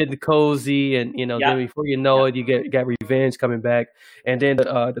 getting cozy, and, you know, then before you know it, you got revenge coming back, and then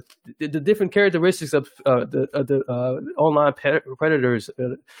the different characteristics of the online predators,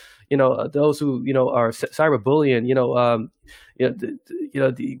 you know, those who, you know, are cyberbullying, you know,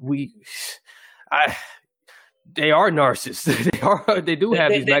 they are narcissists. They do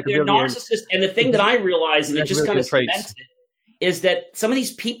have these they're narcissists, and the thing that I realize, and it just kind of cements it, is that some of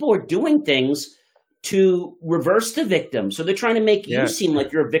these people are doing things to reverse the victim. So they're trying to make you seem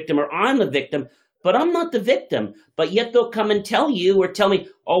like you're a victim, or I'm the victim, but I'm not the victim. But yet they'll come and tell you, or tell me,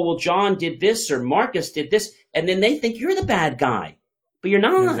 oh, well, John did this, or Marcus did this, and then they think you're the bad guy, but you're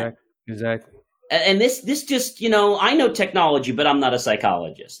not. Exactly. And this just, you know, I know technology, but I'm not a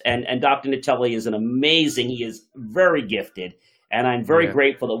psychologist. And Dr. Nuccitelli he is very gifted. And I'm very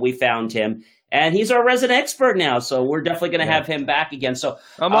grateful that we found him. And he's our resident expert now. So we're definitely going to have him back again. So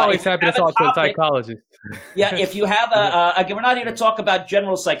I'm always happy to talk to a psychologist. Yeah, if you have again, we're not here to talk about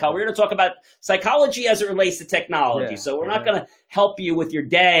general psychology. We're here to talk about psychology as it relates to technology. So we're not going to help you with your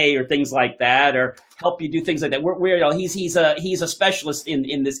day or things like that, or help you do things like that. We're you know, he's a specialist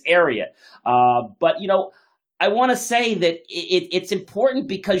in this area. But, you know, I want to say that it's important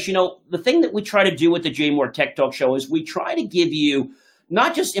because, you know, the thing that we try to do with the Jay Moore Tech Talk Show is we try to give you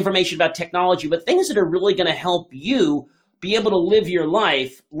not just information about technology, but things that are really going to help you be able to live your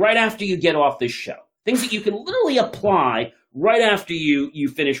life right after you get off this show. Things that you can literally apply right after you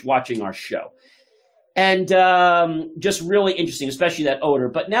finish watching our show. And just really interesting, especially that odor.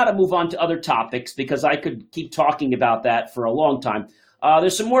 But now to move on to other topics, because I could keep talking about that for a long time.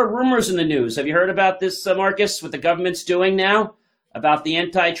 There's some more rumors in the news. Have you heard about this, Marcus, what the government's doing now about the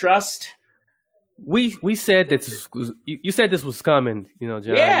antitrust? We said that you said this was coming, John.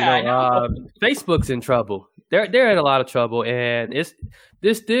 Yeah, I know. Facebook's in trouble. They're in a lot of trouble, and it's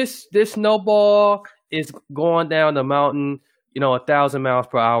this snowball is going down the mountain, 1,000 miles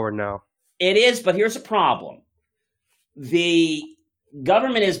per hour now. It is, but here's a problem. The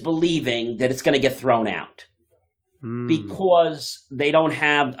government is believing that it's going to get thrown out because they don't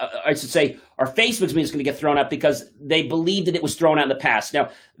have, I should say, or Facebook's means it's going to get thrown out because they believe that it was thrown out in the past. Now,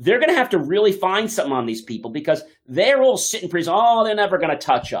 they're going to have to really find something on these people because they're all sitting pretty, they're never going to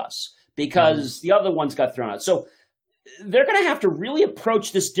touch us because the other ones got thrown out. So they're going to have to really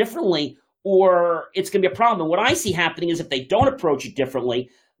approach this differently or it's going to be a problem. And what I see happening is if they don't approach it differently,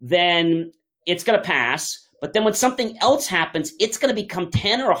 then it's going to pass. But then when something else happens, it's going to become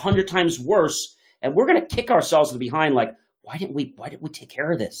 10 or 100 times worse. And we're going to kick ourselves in the behind like, why didn't we take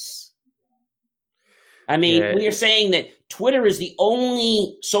care of this? I mean, we are saying that Twitter is the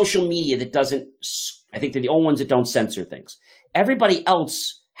only social media that doesn't, I think they're the only ones that don't censor things. Everybody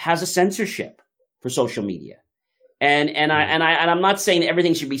else has a censorship for social media. And I'm not saying that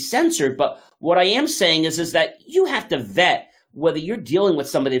everything should be censored, but what I am saying is that you have to vet whether you're dealing with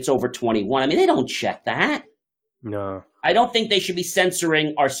somebody that's over 21. I mean, they don't check that. No. I don't think they should be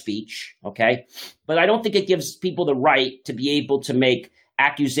censoring our speech, okay? But I don't think it gives people the right to be able to make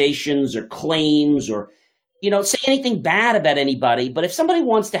accusations or claims or, say anything bad about anybody. But if somebody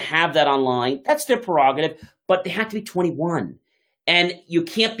wants to have that online, that's their prerogative, but they have to be 21. And you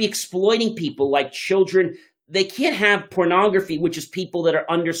can't be exploiting people like children. They can't have pornography, which is people that are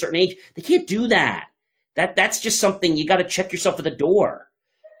under a certain age. They can't do that. That's just something you got to check yourself at the door.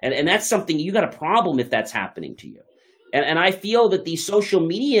 And that's something you got a problem if that's happening to you. And I feel that these social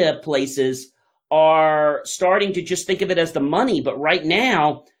media places are starting to just think of it as the money. But right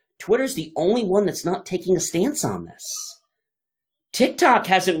now, Twitter's the only one that's not taking a stance on this. TikTok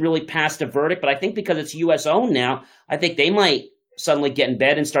hasn't really passed a verdict, but I think because it's U.S. owned now, I think they might suddenly get in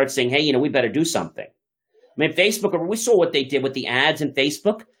bed and start saying, hey, we better do something. I mean, Facebook, we saw what they did with the ads in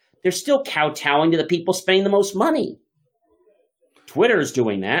Facebook. They're still kowtowing to the people spending the most money. Twitter is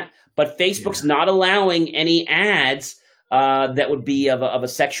doing that, but Facebook's not allowing any ads that would be of a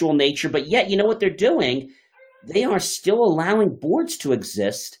sexual nature. But yet, you know what they're doing? They are still allowing boards to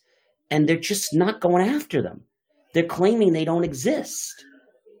exist, and they're just not going after them. They're claiming they don't exist.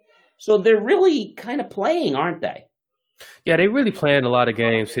 So they're really kind of playing, aren't they? Yeah, they really playing a lot of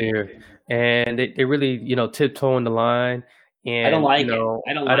games here, and they really, tiptoeing the line. And I don't like it.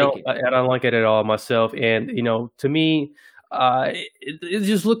 I don't like it at all myself. And to me, it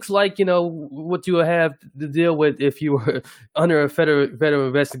just looks like what you would have to deal with if you were under a federal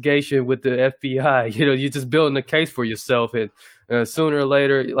investigation with the FBI. You're just building a case for yourself, and sooner or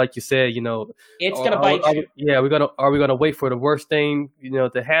later, like you said, it's gonna bite you. Yeah, are we gonna wait for the worst thing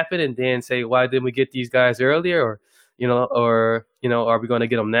to happen and then say, why didn't we get these guys earlier, or are we going to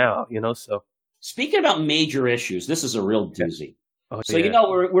get them now? So. Speaking about major issues, this is a real doozy. Oh, so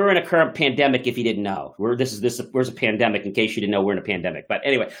we're in a current pandemic. If you didn't know, where's a pandemic? In case you didn't know, we're in a pandemic. But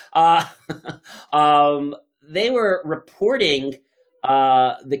anyway, they were reporting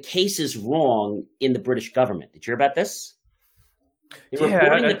the cases wrong in the British government. Did you hear about this? They were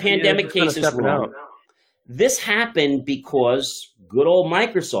reporting the pandemic cases wrong. This happened because good old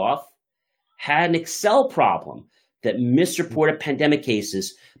Microsoft had an Excel problem that misreported pandemic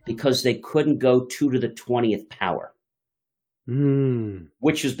cases because they couldn't go 2 to the 20th power,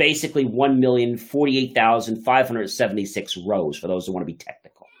 which was basically 1,048,576 rows for those who want to be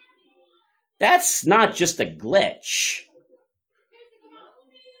technical. That's not just a glitch.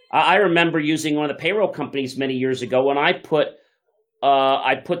 I remember using one of the payroll companies many years ago when I put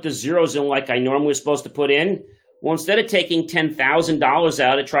the zeros in like I normally was supposed to put in. Well, instead of taking $10,000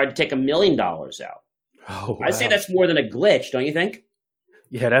 out, it tried to take $1 million out. Oh, wow. I say that's more than a glitch, don't you think?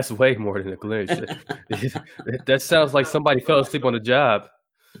 Yeah, that's way more than a glitch. That sounds like somebody fell asleep on the job.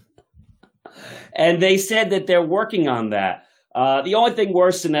 And they said that they're working on that. The only thing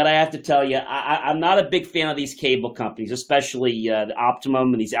worse than that, I have to tell you, I'm not a big fan of these cable companies, especially the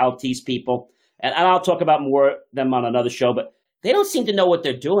Optimum and these Altice people. And I'll talk about more of them on another show, but they don't seem to know what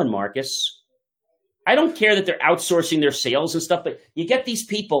they're doing, Marcus. I don't care that they're outsourcing their sales and stuff, but you get these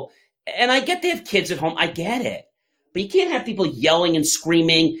people, and I get they have kids at home. I get it. But you can't have people yelling and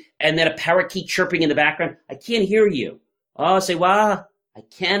screaming and then a parakeet chirping in the background. I can't hear you. Oh, say, well, I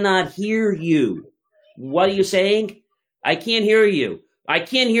cannot hear you. What are you saying? I can't hear you. I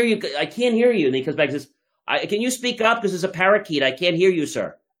can't hear you. I can't hear you. And he comes back and says, can you speak up? Because there's a parakeet. I can't hear you,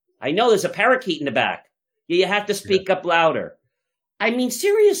 sir. I know there's a parakeet in the back. You have to speak up louder. I mean,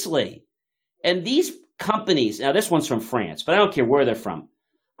 seriously. And these companies, now this one's from France, but I don't care where they're from.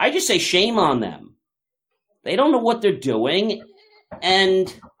 I just say shame on them. They don't know what they're doing.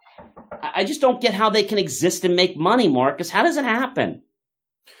 And I just don't get how they can exist and make money, Marcus. How does it happen?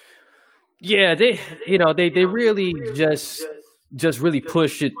 Yeah, they really just really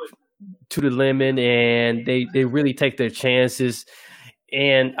push it to the limit, and they really take their chances.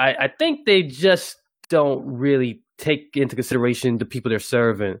 And I think they just don't really take into consideration the people they're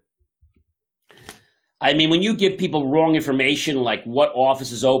serving. I mean, when you give people wrong information, like what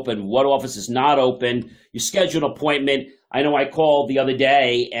office is open, what office is not open, you schedule an appointment. I know I called the other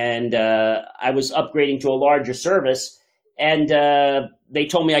day, and I was upgrading to a larger service, and they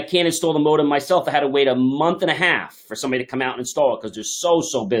told me I can't install the modem myself. I had to wait a month and a half for somebody to come out and install it because they're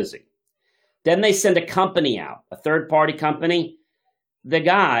so busy. Then they send a company out, a third-party company. The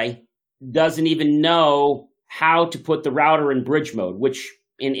guy doesn't even know how to put the router in bridge mode, which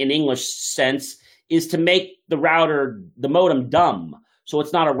in English sense is to make the modem dumb. So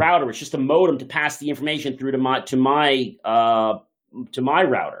it's not a router; it's just a modem to pass the information through to my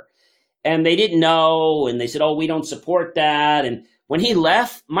router. And they didn't know, and they said, "Oh, we don't support that." And when he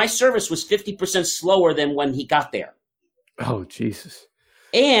left, my service was 50% slower than when he got there. Oh, Jesus!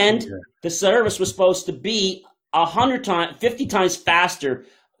 And the service was supposed to be 50 times faster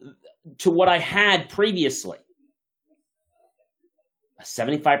to what I had previously. A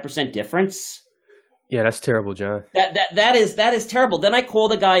 75% difference. Yeah, that's terrible, John. That is terrible. Then I call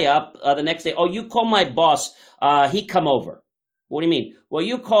the guy up the next day. Oh, you call my boss. He come over. What do you mean? Well,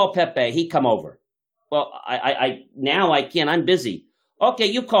 you call Pepe. He come over. Well, I now I can't. I'm busy. Okay,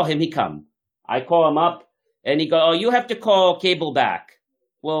 you call him. He come. I call him up, and he go. Oh, you have to call cable back.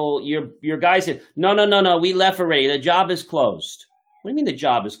 Well, your guy said no. We left already. The job is closed. What do you mean the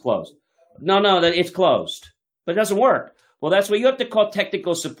job is closed? No, it's closed. But it doesn't work. Well, that's where you have to call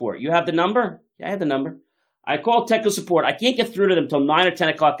technical support. You have the number? Yeah, I have the number. I call technical support. I can't get through to them until 9 or 10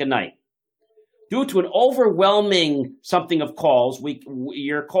 o'clock at night. Due to an overwhelming something of calls,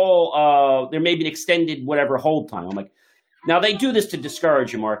 your call, there may be an extended whatever hold time. I'm like, now they do this to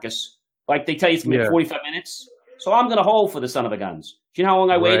discourage you, Marcus. Like they tell you it's going to be 45 minutes. So I'm going to hold for the son of a guns. Do you know how long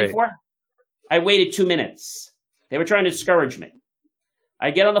I waited for? I waited 2 minutes. They were trying to discourage me.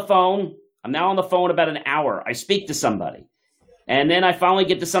 I get on the phone. I'm now on the phone about an hour. I speak to somebody. And then I finally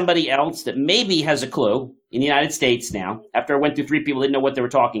get to somebody else that maybe has a clue in the United States now. After I went through 3 people, didn't know what they were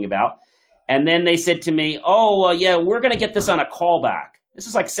talking about. And then they said to me, yeah, we're going to get this on a callback. This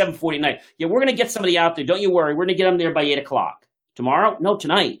is like 7:40 at night. Yeah, we're going to get somebody out there. Don't you worry. We're going to get them there by 8 o'clock. Tomorrow? No,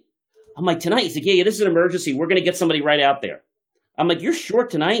 tonight. I'm like, tonight? He's like, yeah, this is an emergency.'re going to get somebody right out there. I'm like, you're sure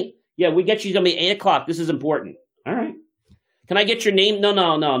tonight? Yeah, we get you. It's going to be 8 o'clock. This is important. All right. Can I get your name?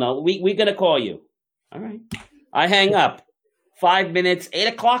 No. We're going to call you. All right. I hang up. 5 minutes, 8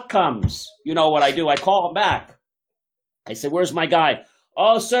 o'clock comes. You know what I do? I call him back. I said, where's my guy?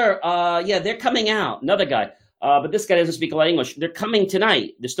 Oh, sir, yeah, they're coming out. Another guy. But this guy doesn't speak a lot of English. They're coming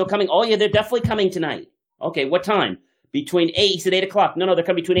tonight. They're still coming. Oh, yeah, they're definitely coming tonight. Okay, what time? Between 8. He said 8 o'clock. No, they're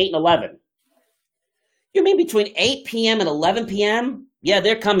coming between 8 and 11. You mean between 8 p.m. and 11 p.m.? Yeah,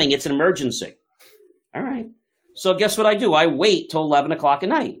 they're coming. It's an emergency. All right. So guess what I do? I wait till 11 o'clock at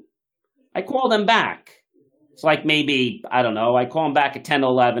night. I call them back. It's like maybe, I don't know, I call them back at 10 to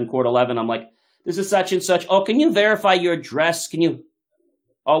 11, quarter 11. I'm like, this is such and such. Oh, can you verify your address? Can you?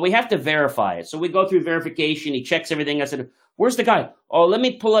 Oh, we have to verify it. So we go through verification. He checks everything. I said, where's the guy? Oh, let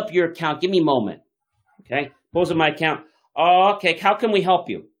me pull up your account. Give me a moment. Okay. Pulls up my account. Oh, okay. How can we help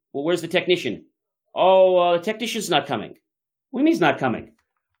you? Well, where's the technician? Oh, the technician's not coming. What do you mean he's not coming?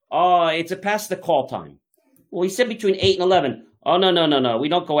 Oh, it's past the call time. Well, he said between 8 and 11. Oh, no. We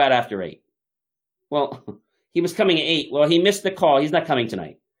don't go out after 8. Well, he was coming at 8. Well, he missed the call. He's not coming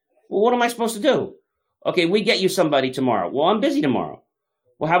tonight. Well, what am I supposed to do? Okay, we get you somebody tomorrow. Well, I'm busy tomorrow.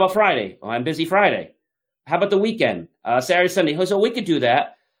 Well, how about Friday? Well, I'm busy Friday. How about the weekend? Saturday, Sunday. He said, we could do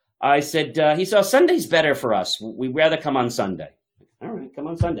that. I said, he said, Sunday's better for us. We'd rather come on Sunday. All right, come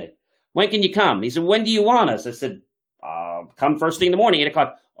on Sunday. When can you come? He said, when do you want us? I said, come first thing in the morning, 8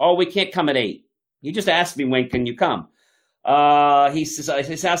 o'clock. Oh, we can't come at 8. You just asked me, when can you come? He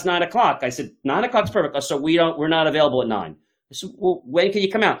says, that's 9 o'clock. I said, 9 o'clock's perfect. So we're not available at 9. I said, well, when can you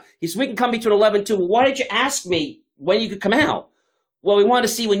come out? He said, we can come between 11 and 2. Well, why did you ask me when you could come out? Well, we wanted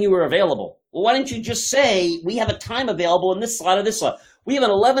to see when you were available. Well, why didn't you just say we have a time available in this slot or this slot? We have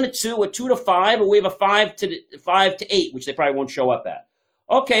an 11 to 2, a 2 to 5, or we have a 5 to 8, which they probably won't show up at.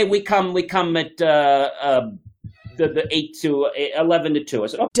 Okay, we come at the the 8 to 11 to 2. I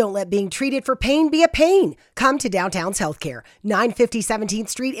said, oh. Don't let being treated for pain be a pain. Come to Downtown's Healthcare, 950 17th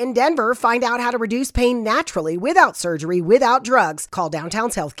Street in Denver. Find out how to reduce pain naturally, without surgery, without drugs. Call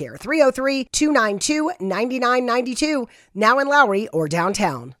Downtown's Healthcare, 303-292-9992, now in Lowry or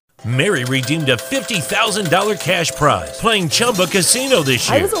downtown. Mary redeemed a $50,000 cash prize playing Chumba Casino this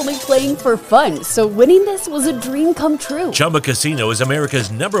year. I was only playing for fun, so winning this was a dream come true. Chumba Casino is America's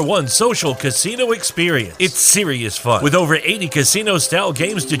 #1 social casino experience. It's serious fun. With over 80 casino-style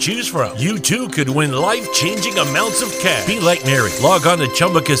games to choose from, you too could win life-changing amounts of cash. Be like Mary. Log on to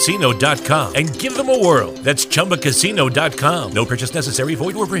ChumbaCasino.com and give them a whirl. That's ChumbaCasino.com. No purchase necessary.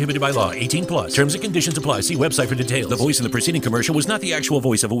 Void or prohibited by law. 18 plus. Terms and conditions apply. See website for details. The voice in the preceding commercial was not the actual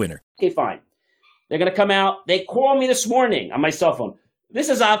voice of a winner. Okay, fine. They're going to come out. They called me this morning on my cell phone. This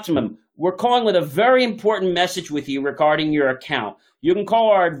is Optimum. We're calling with a very important message with you regarding your account. You can call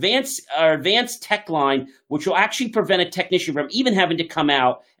our advanced tech line, which will actually prevent a technician from even having to come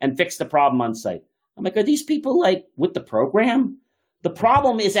out and fix the problem on site. I'm like, are these people like with the program? The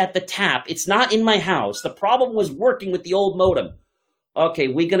problem is at the tap. It's not in my house. The problem was working with the old modem. Okay,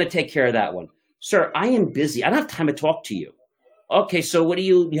 we're going to take care of that one. Sir, I am busy. I don't have time to talk to you. Okay, so what do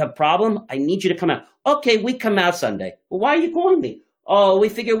you have a problem? I need you to come out. Okay, we come out Sunday. Well, why are you calling me? Oh, we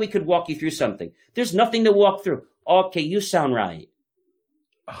figured we could walk you through something. There's nothing to walk through. Okay, you sound right.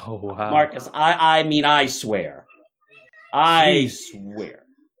 Oh, wow. Marcus, I mean, I swear. I swear.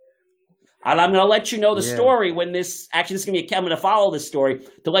 And I'm going to let you know the story when this is going to be I'm going to follow this story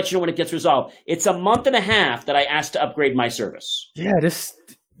to let you know when it gets resolved. It's a month and a half that I asked to upgrade my service. Yeah, this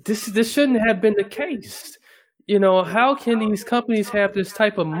shouldn't have been the case. You know, how can these companies have this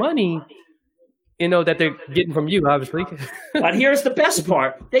type of money, you know, that they're getting from you, obviously? But here's the best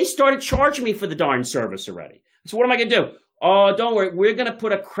part. They started charging me for the darn service already. So what am I going to do? Oh, don't worry. We're going to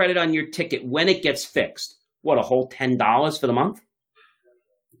put a credit on your ticket when it gets fixed. What, a whole $10 for the month?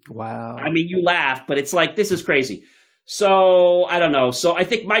 Wow. I mean, you laugh, but it's like, this is crazy. So, I don't know. So I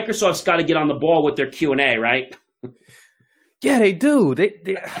think Microsoft's got to get on the ball with their Q&A, right? Yeah, they do.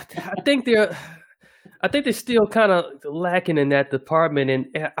 I think they're still kind of lacking in that department, and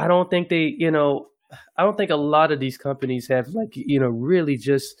I don't think I don't think a lot of these companies have really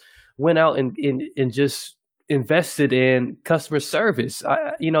just went out and just invested in customer service.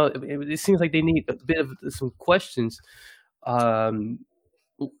 It seems like they need a bit of some questions, some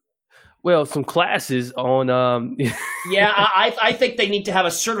classes on. Yeah, I think they need to have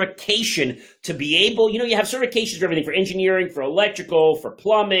a certification to be able. You have certifications for everything, for engineering, for electrical, for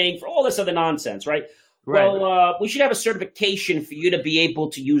plumbing, for all this other nonsense, right? Right. Well, we should have a certification for you to be able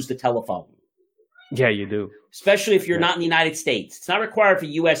to use the telephone. Yeah, you do. Especially if you're not in the United States. It's not required for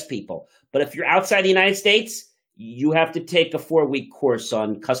U.S. people. But if you're outside the United States, you have to take a 4-week course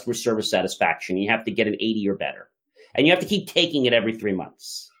on customer service satisfaction. You have to get an 80 or better. And you have to keep taking it every 3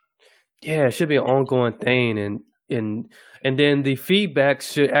 months. Yeah, it should be an ongoing thing. And then the feedback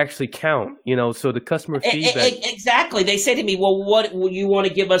should actually count, so the customer feedback. Exactly. They say to me, well, what you want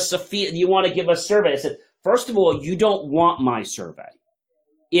to give us you want to give us survey? I said, first of all, you don't want my survey.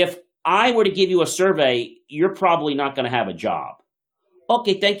 If I were to give you a survey, you're probably not going to have a job.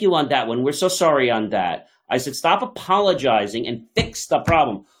 Okay, thank you on that one. We're so sorry on that. I said, stop apologizing and fix the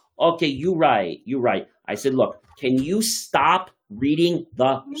problem. Okay, you're right. I said, look, can you stop reading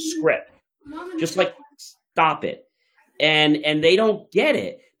the script? Just stop it. And they don't get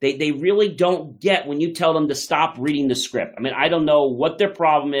it. They really don't get when you tell them to stop reading the script. I mean, I don't know what their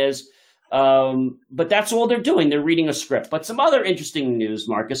problem is, but that's all they're doing. They're reading a script. But some other interesting news,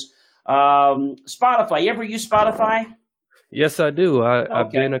 Marcus. Spotify. You ever use Spotify? Yes, I do.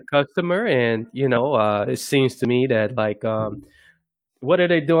 I've been a customer, and it seems to me that what are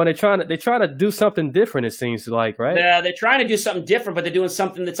they doing? They're trying to do something different. It seems like, right? Yeah, they're trying to do something different, but they're doing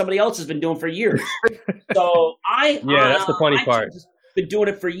something that somebody else has been doing for years. So that's the funny part. I've been doing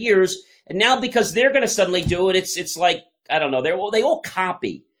it for years, and now because they're going to suddenly do it, it's like I don't know. They all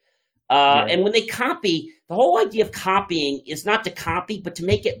copy, and when they copy, the whole idea of copying is not to copy, but to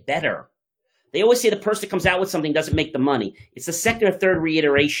make it better. They always say the person that comes out with something doesn't make the money. It's the second or third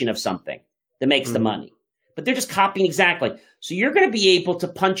reiteration of something that makes the money. But they're just copying exactly. So you're going to be able to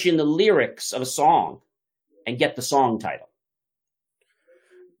punch in the lyrics of a song and get the song title.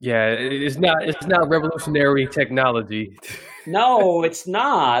 Yeah, it's not revolutionary technology. No, it's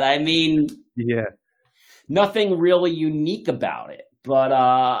not. I mean, nothing really unique about it. But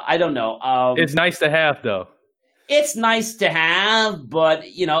I don't know. It's nice to have, though. It's nice to have, but,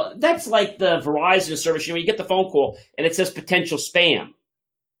 that's like the Verizon service. You get the phone call and it says potential spam.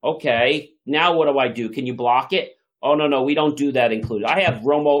 Okay, now what do I do? Can you block it? Oh, no, we don't do that included. I have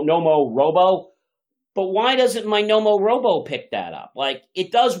Nomo Robo. but why doesn't my Nomo Robo pick that up? Like,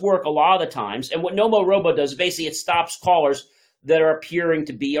 it does work a lot of the times. And what Nomo Robo does, basically, it stops callers that are appearing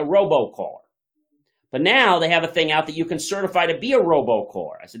to be a robocaller. But now they have a thing out that you can certify to be a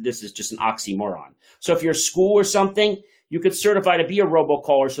robocaller. I said, this is just an oxymoron. So if you're a school or something, you could certify to be a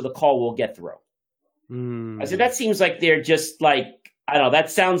robocaller so the call will get through. I said, that seems like they're just like, I don't know, that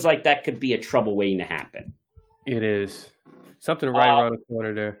sounds like that could be a trouble waiting to happen. It is. Something right around the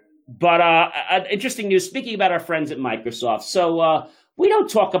corner there. But interesting news, speaking about our friends at Microsoft. So we don't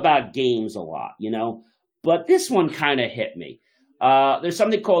talk about games a lot, you know, but this one kind of hit me. There's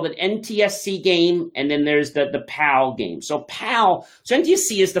something called an NTSC game, and then there's the PAL game. So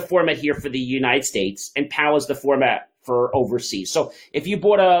NTSC is the format here for the United States, and PAL is the format for overseas. So if you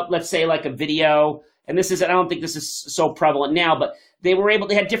bought let's say like a video, and I don't think this is so prevalent now, but they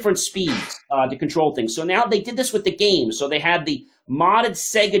had different speeds to control things. So now they did this with the game. So they had the modded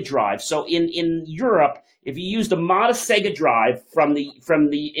Sega drive. So in Europe, if you used a modded Sega drive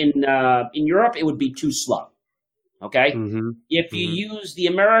in Europe, it would be too slow. Okay. If you use the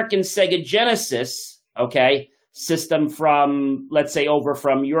American Sega Genesis, system from, let's say, over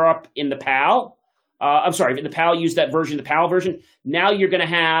from Europe in the PAL, if the PAL used that version, the PAL version, now you're going to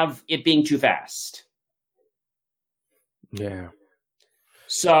have it being too fast. Yeah.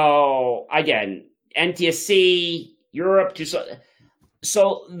 So again, NTSC, Europe,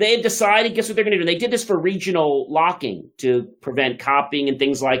 so they've decided, guess what they're going to do? They did this for regional locking to prevent copying and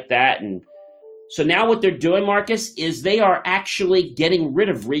things like that. And so now what they're doing, Marcus, is they are actually getting rid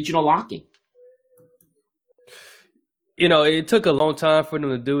of regional locking. You know, it took a long time for them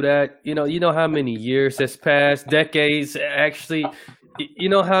to do that. You know how many years has passed, decades, actually. You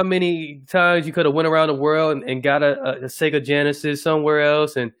know how many times you could have went around the world and got a Sega Genesis somewhere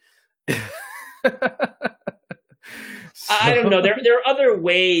else, and I don't know. There are other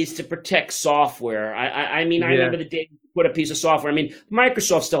ways to protect software. I mean, I remember the day you put a piece of software. I mean,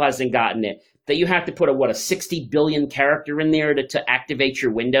 Microsoft still hasn't gotten it. That you have to put a 60 billion character in there to activate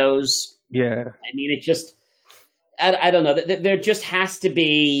your Windows. Yeah. I mean, it just, I don't know. There just has to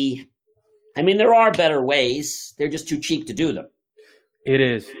be, I mean, there are better ways. They're just too cheap to do them. It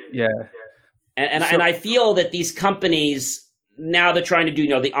is, yeah. And I feel that these companies, now they're trying to do,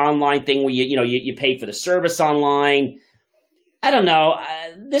 the online thing where you pay for the service online. I don't know.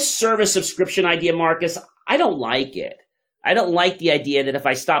 This service subscription idea, Marcus, I don't like it. I don't like the idea that if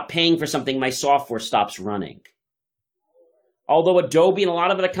I stop paying for something, my software stops running. Although Adobe and a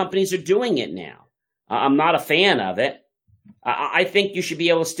lot of other companies are doing it now. I'm not a fan of it. I think you should be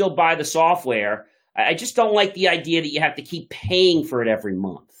able to still buy the software. I just don't like the idea that you have to keep paying for it every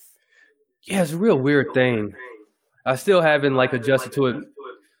month. Yeah, it's a real weird thing. I still haven't adjusted to it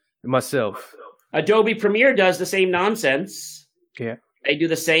myself. Adobe Premiere does the same nonsense. Yeah. They do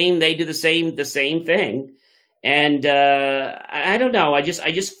the same thing. And I don't know. I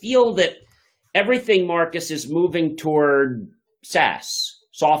just feel that everything, Marcus, is moving toward SaaS,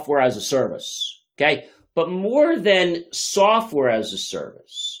 software as a service. Okay? But more than software as a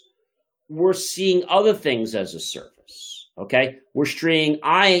service, we're seeing other things as a service. Okay? We're seeing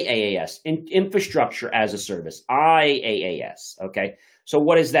IaaS, infrastructure as a service, IaaS. Okay? So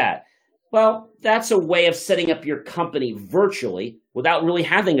what is that? Well, that's a way of setting up your company virtually without really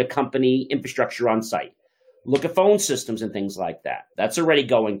having a company infrastructure on site. Look at phone systems and things like that. That's already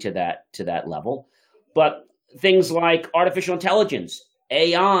going to that level. But things like artificial intelligence,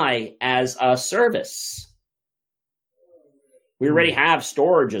 AI as a service. We already have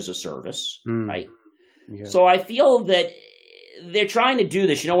storage as a service, right? Yeah. So I feel that they're trying to do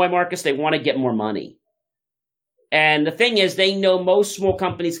this. You know why, Marcus? They want to get more money. And the thing is, they know most small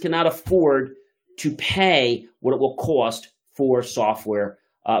companies cannot afford to pay what it will cost for software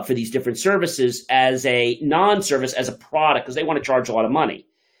for these different services as a non-service, as a product, because they want to charge a lot of money.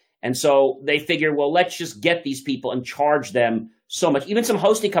 And so they figure, well, let's just get these people and charge them so much. Even some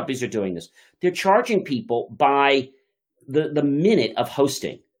hosting companies are doing this. They're charging people by the minute of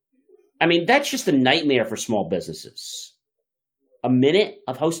hosting. I mean, that's just a nightmare for small businesses. A minute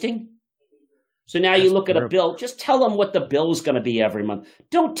of hosting? So now you look at a bill, just tell them what the bill is going to be every month.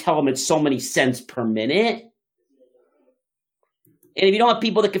 Don't tell them it's so many cents per minute. And if you don't have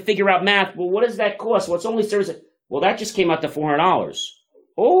people that can figure out math, well, what does that cost? Well, it's only service. Well, that just came out to $400.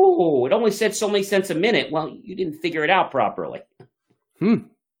 Oh, it only said so many cents a minute. Well, you didn't figure it out properly.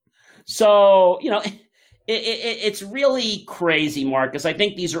 So, it's really crazy, Marcus. I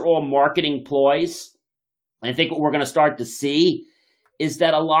think these are all marketing ploys. I think what we're going to start to see is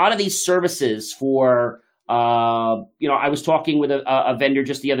that a lot of these services for, I was talking with a vendor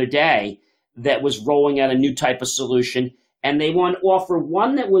just the other day that was rolling out a new type of solution, and they want to offer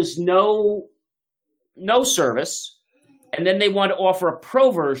one that was no no service, and then they want to offer a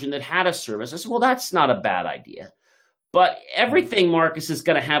pro version that had a service. I said, well, that's not a bad idea. But everything, Marcus, is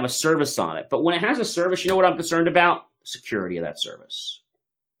going to have a service on it. But when it has a service, you know what I'm concerned about? Security of that service.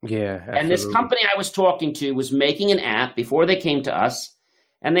 Yeah, absolutely. And this company I was talking to was making an app before they came to us,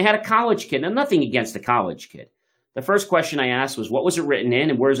 and they had a college kid. Now, nothing against the college kid. The first question I asked was, what was it written in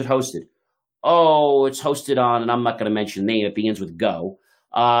and where is it hosted? Oh, it's hosted on, and I'm not going to mention the name, it begins with Go.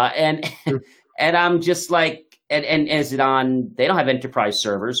 And I'm just like, and is it on, they don't have enterprise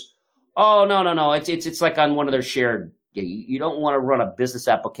servers. Oh, no. It's like on one of their shared, you don't want to run a business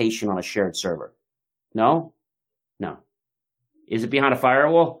application on a shared server. No. Is it behind a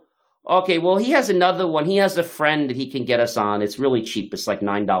firewall? Okay, well, he has another one. He has a friend that he can get us on. It's really cheap. It's like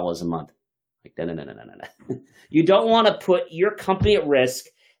 $9 a month. Like, no. You don't want to put your company at risk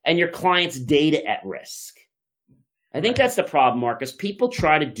and your client's data at risk. I think that's the problem, Marcus. People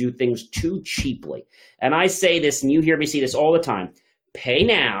try to do things too cheaply. And I say this, and you hear me say this all the time. Pay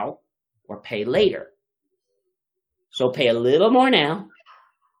now or pay later. So pay a little more now,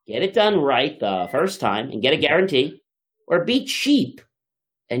 get it done right the first time, and get a guarantee. Or be cheap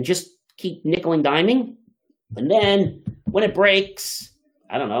and just keep nickel and diming. And then when it breaks,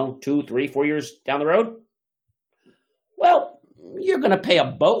 I don't know, 2, 3, 4 years down the road, well, you're going to pay a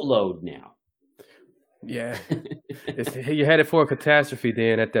boatload now. Yeah. You're headed for a catastrophe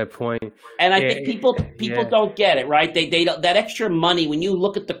then at that point. And I think people don't get it, right? They don't, that extra money, when you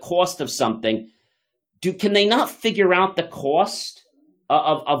look at the cost of something, can they not figure out the cost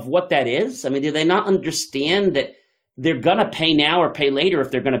of what that is? I mean, do they not understand that they're going to pay now or pay later if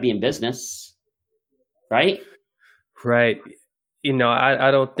they're going to be in business, right? Right.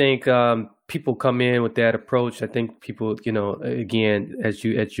 I don't think people come in with that approach. I think people, again, as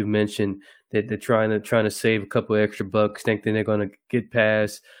you mentioned, that they're trying to save a couple of extra bucks, think that they're going to get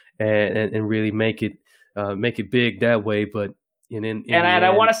past and really make it big that way. But I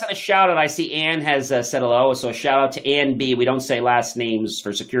want to send a shout out. I see Ann has said hello, so a shout out to Ann B. We don't say last names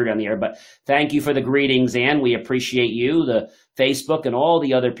for security on the air, but thank you for the greetings, Ann. We appreciate you, the Facebook, and all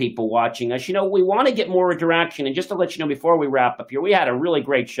the other people watching us. We want to get more interaction, and just to let you know before we wrap up here, we had a really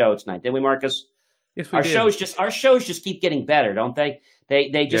great show tonight, didn't we, Marcus? Yes, we did. Our shows just keep getting better, don't they?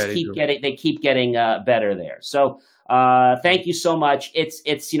 They keep getting better there. So. Thank you so much. It's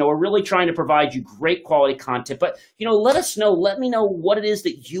we're really trying to provide you great quality content, but let me know what it is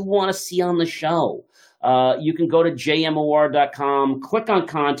that you want to see on the show. You can go to jmor.com, click on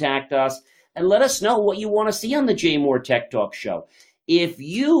contact us, and let us know what you want to see on the J Moore Tech Talk show. If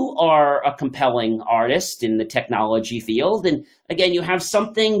you are a compelling artist in the technology field, and again, you have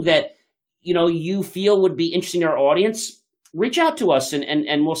something that, you feel would be interesting to our audience, reach out to us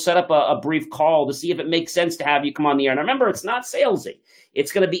and we'll set up a brief call to see if it makes sense to have you come on the air. And remember, it's not salesy.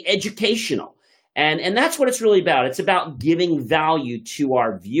 It's going to be educational. And that's what it's really about. It's about giving value to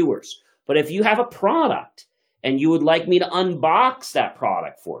our viewers. But if you have a product and you would like me to unbox that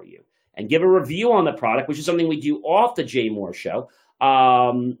product for you and give a review on the product, which is something we do off the J Moore Show,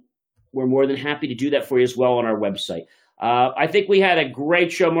 we're more than happy to do that for you as well on our website. I think we had a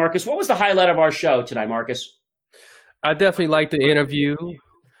great show, Marcus. What was the highlight of our show tonight, Marcus? I definitely like the interview.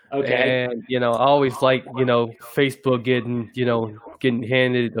 Okay. And, I always like, Facebook getting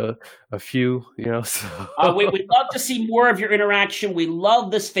handed a few, so. We'd love to see more of your interaction. We love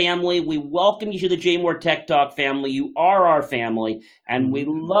this family. We welcome you to the J Moore Tech Talk family. You are our family, and we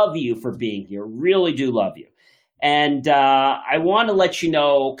love you for being here. Really do love you. And I want to let you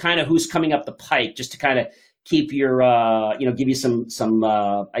know kind of who's coming up the pike, just to kind of keep your, give you some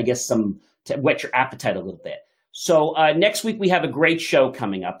to whet your appetite a little bit. So next week we have a great show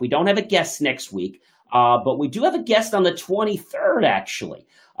coming up. We don't have a guest next week, but we do have a guest on the 23rd, actually.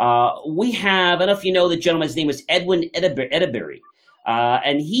 We have, I don't know if you know the gentleman's name is Edwin Edeberry,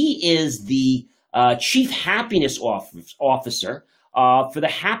 and he is the Chief Happiness Officer for the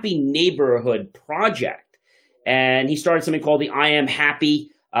Happy Neighborhood Project. And he started something called the I Am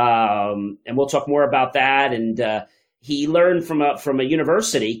Happy, and we'll talk more about that. And he learned from a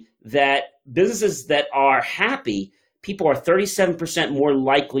university that businesses that are happy, people are 37% more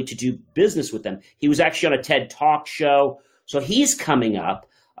likely to do business with them. He was actually on a TED Talk show, so he's coming up.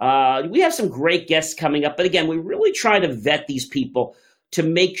 We have some great guests coming up, but again, we really try to vet these people to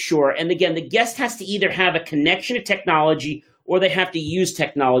make sure. And again, the guest has to either have a connection to technology or they have to use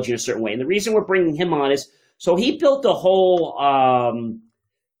technology in a certain way. And the reason we're bringing him on is so he built a whole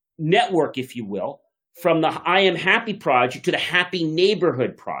network, if you will, from the I Am Happy project to the Happy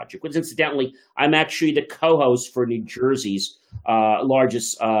Neighborhood project, which incidentally, I'm actually the co-host for New Jersey's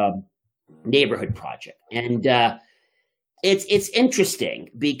largest neighborhood project. And it's interesting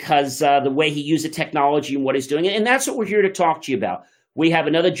because the way he used the technology and what he's doing, and that's what we're here to talk to you about. We have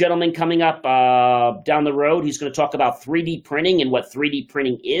another gentleman coming up down the road. He's going to talk about 3D printing and what 3D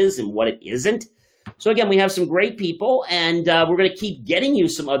printing is and what it isn't. So again, we have some great people, and we're going to keep getting you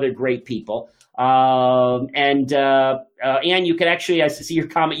some other great people. Anne, you can actually, I see your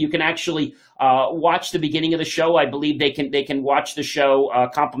comment, you can actually watch the beginning of the show. I believe they can watch the show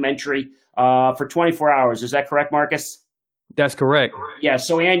complimentary for 24 hours. Is that correct, Marcus? That's correct. Yeah,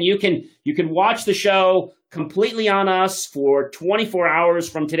 so Ann, you can watch the show completely on us for 24 hours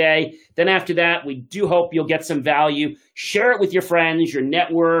from today. Then after that, we do hope you'll get some value. Share it with your friends, your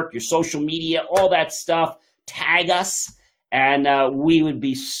network, your social media, all that stuff. Tag us, and we would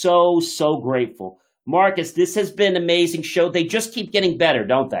be so grateful. Marcus, this has been an amazing show. They just keep getting better,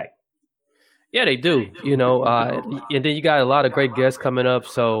 don't they? Yeah, they do. And then you got a lot of great guests coming up,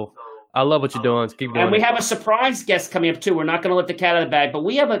 so I love what you're doing. Keep doing it. And we have a surprise guest coming up, too. We're not going to let the cat out of the bag, but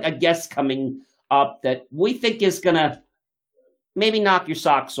we have a guest coming up that we think is going to maybe knock your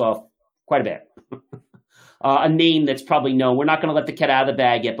socks off quite a bit. A name that's probably known. We're not going to let the cat out of the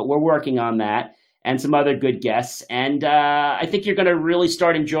bag yet, but we're working on that and some other good guests. And I think you're going to really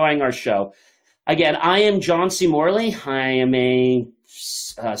start enjoying our show. Again, I am John C. Morley. I am a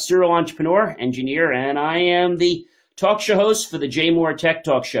serial entrepreneur, engineer, and I am the talk show host for the Jay Moore Tech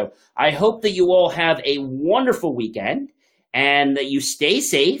Talk Show. I hope that you all have a wonderful weekend and that you stay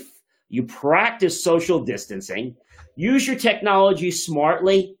safe, you practice social distancing, use your technology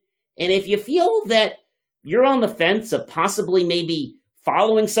smartly, and if you feel that you're on the fence of possibly maybe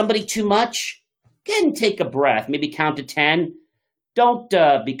following somebody too much, go ahead and take a breath, maybe count to 10. Don't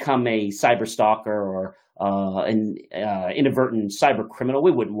become a cyber stalker or an inadvertent cyber criminal.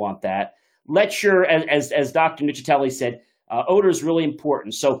 We wouldn't want that. Let your, as Dr. Nuccitelli said, odor is really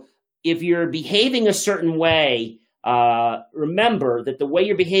important. So if you're behaving a certain way, remember that the way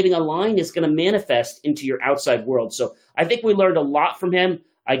you're behaving online is going to manifest into your outside world. So I think we learned a lot from him.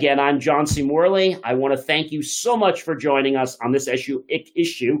 Again, I'm John C. Morley. I want to thank you so much for joining us on this issue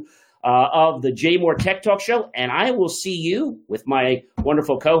of the Jay Moore Tech Talk Show. And I will see you with my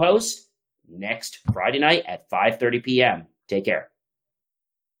wonderful co-host next Friday night at 5:30 p.m. Take care.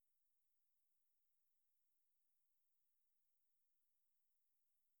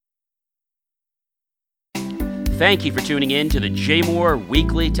 Thank you for tuning in to the Jay Moore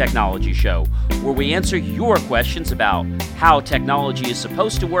Weekly Technology Show, where we answer your questions about how technology is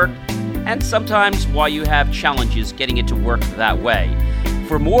supposed to work and sometimes why you have challenges getting it to work that way.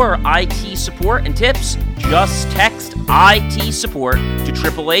 For more IT support and tips, just text IT support to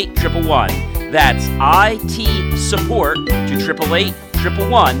 888-111. That's IT support to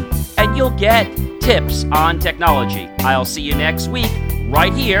 888-111, and you'll get tips on technology. I'll see you next week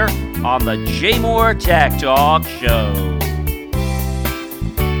right here on the Jay Moore Tech Talk Show.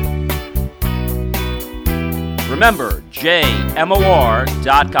 Remember,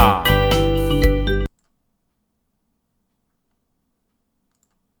 JMOR.com.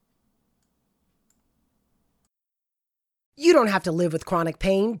 You don't have to live with chronic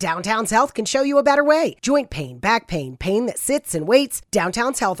pain. Downtown's Health can show you a better way. Joint pain, back pain, pain that sits and waits.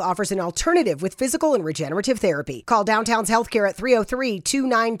 Downtown's Health offers an alternative with physical and regenerative therapy. Call Downtown's Healthcare at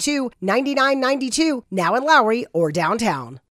 303-292-9992, now in Lowry or downtown.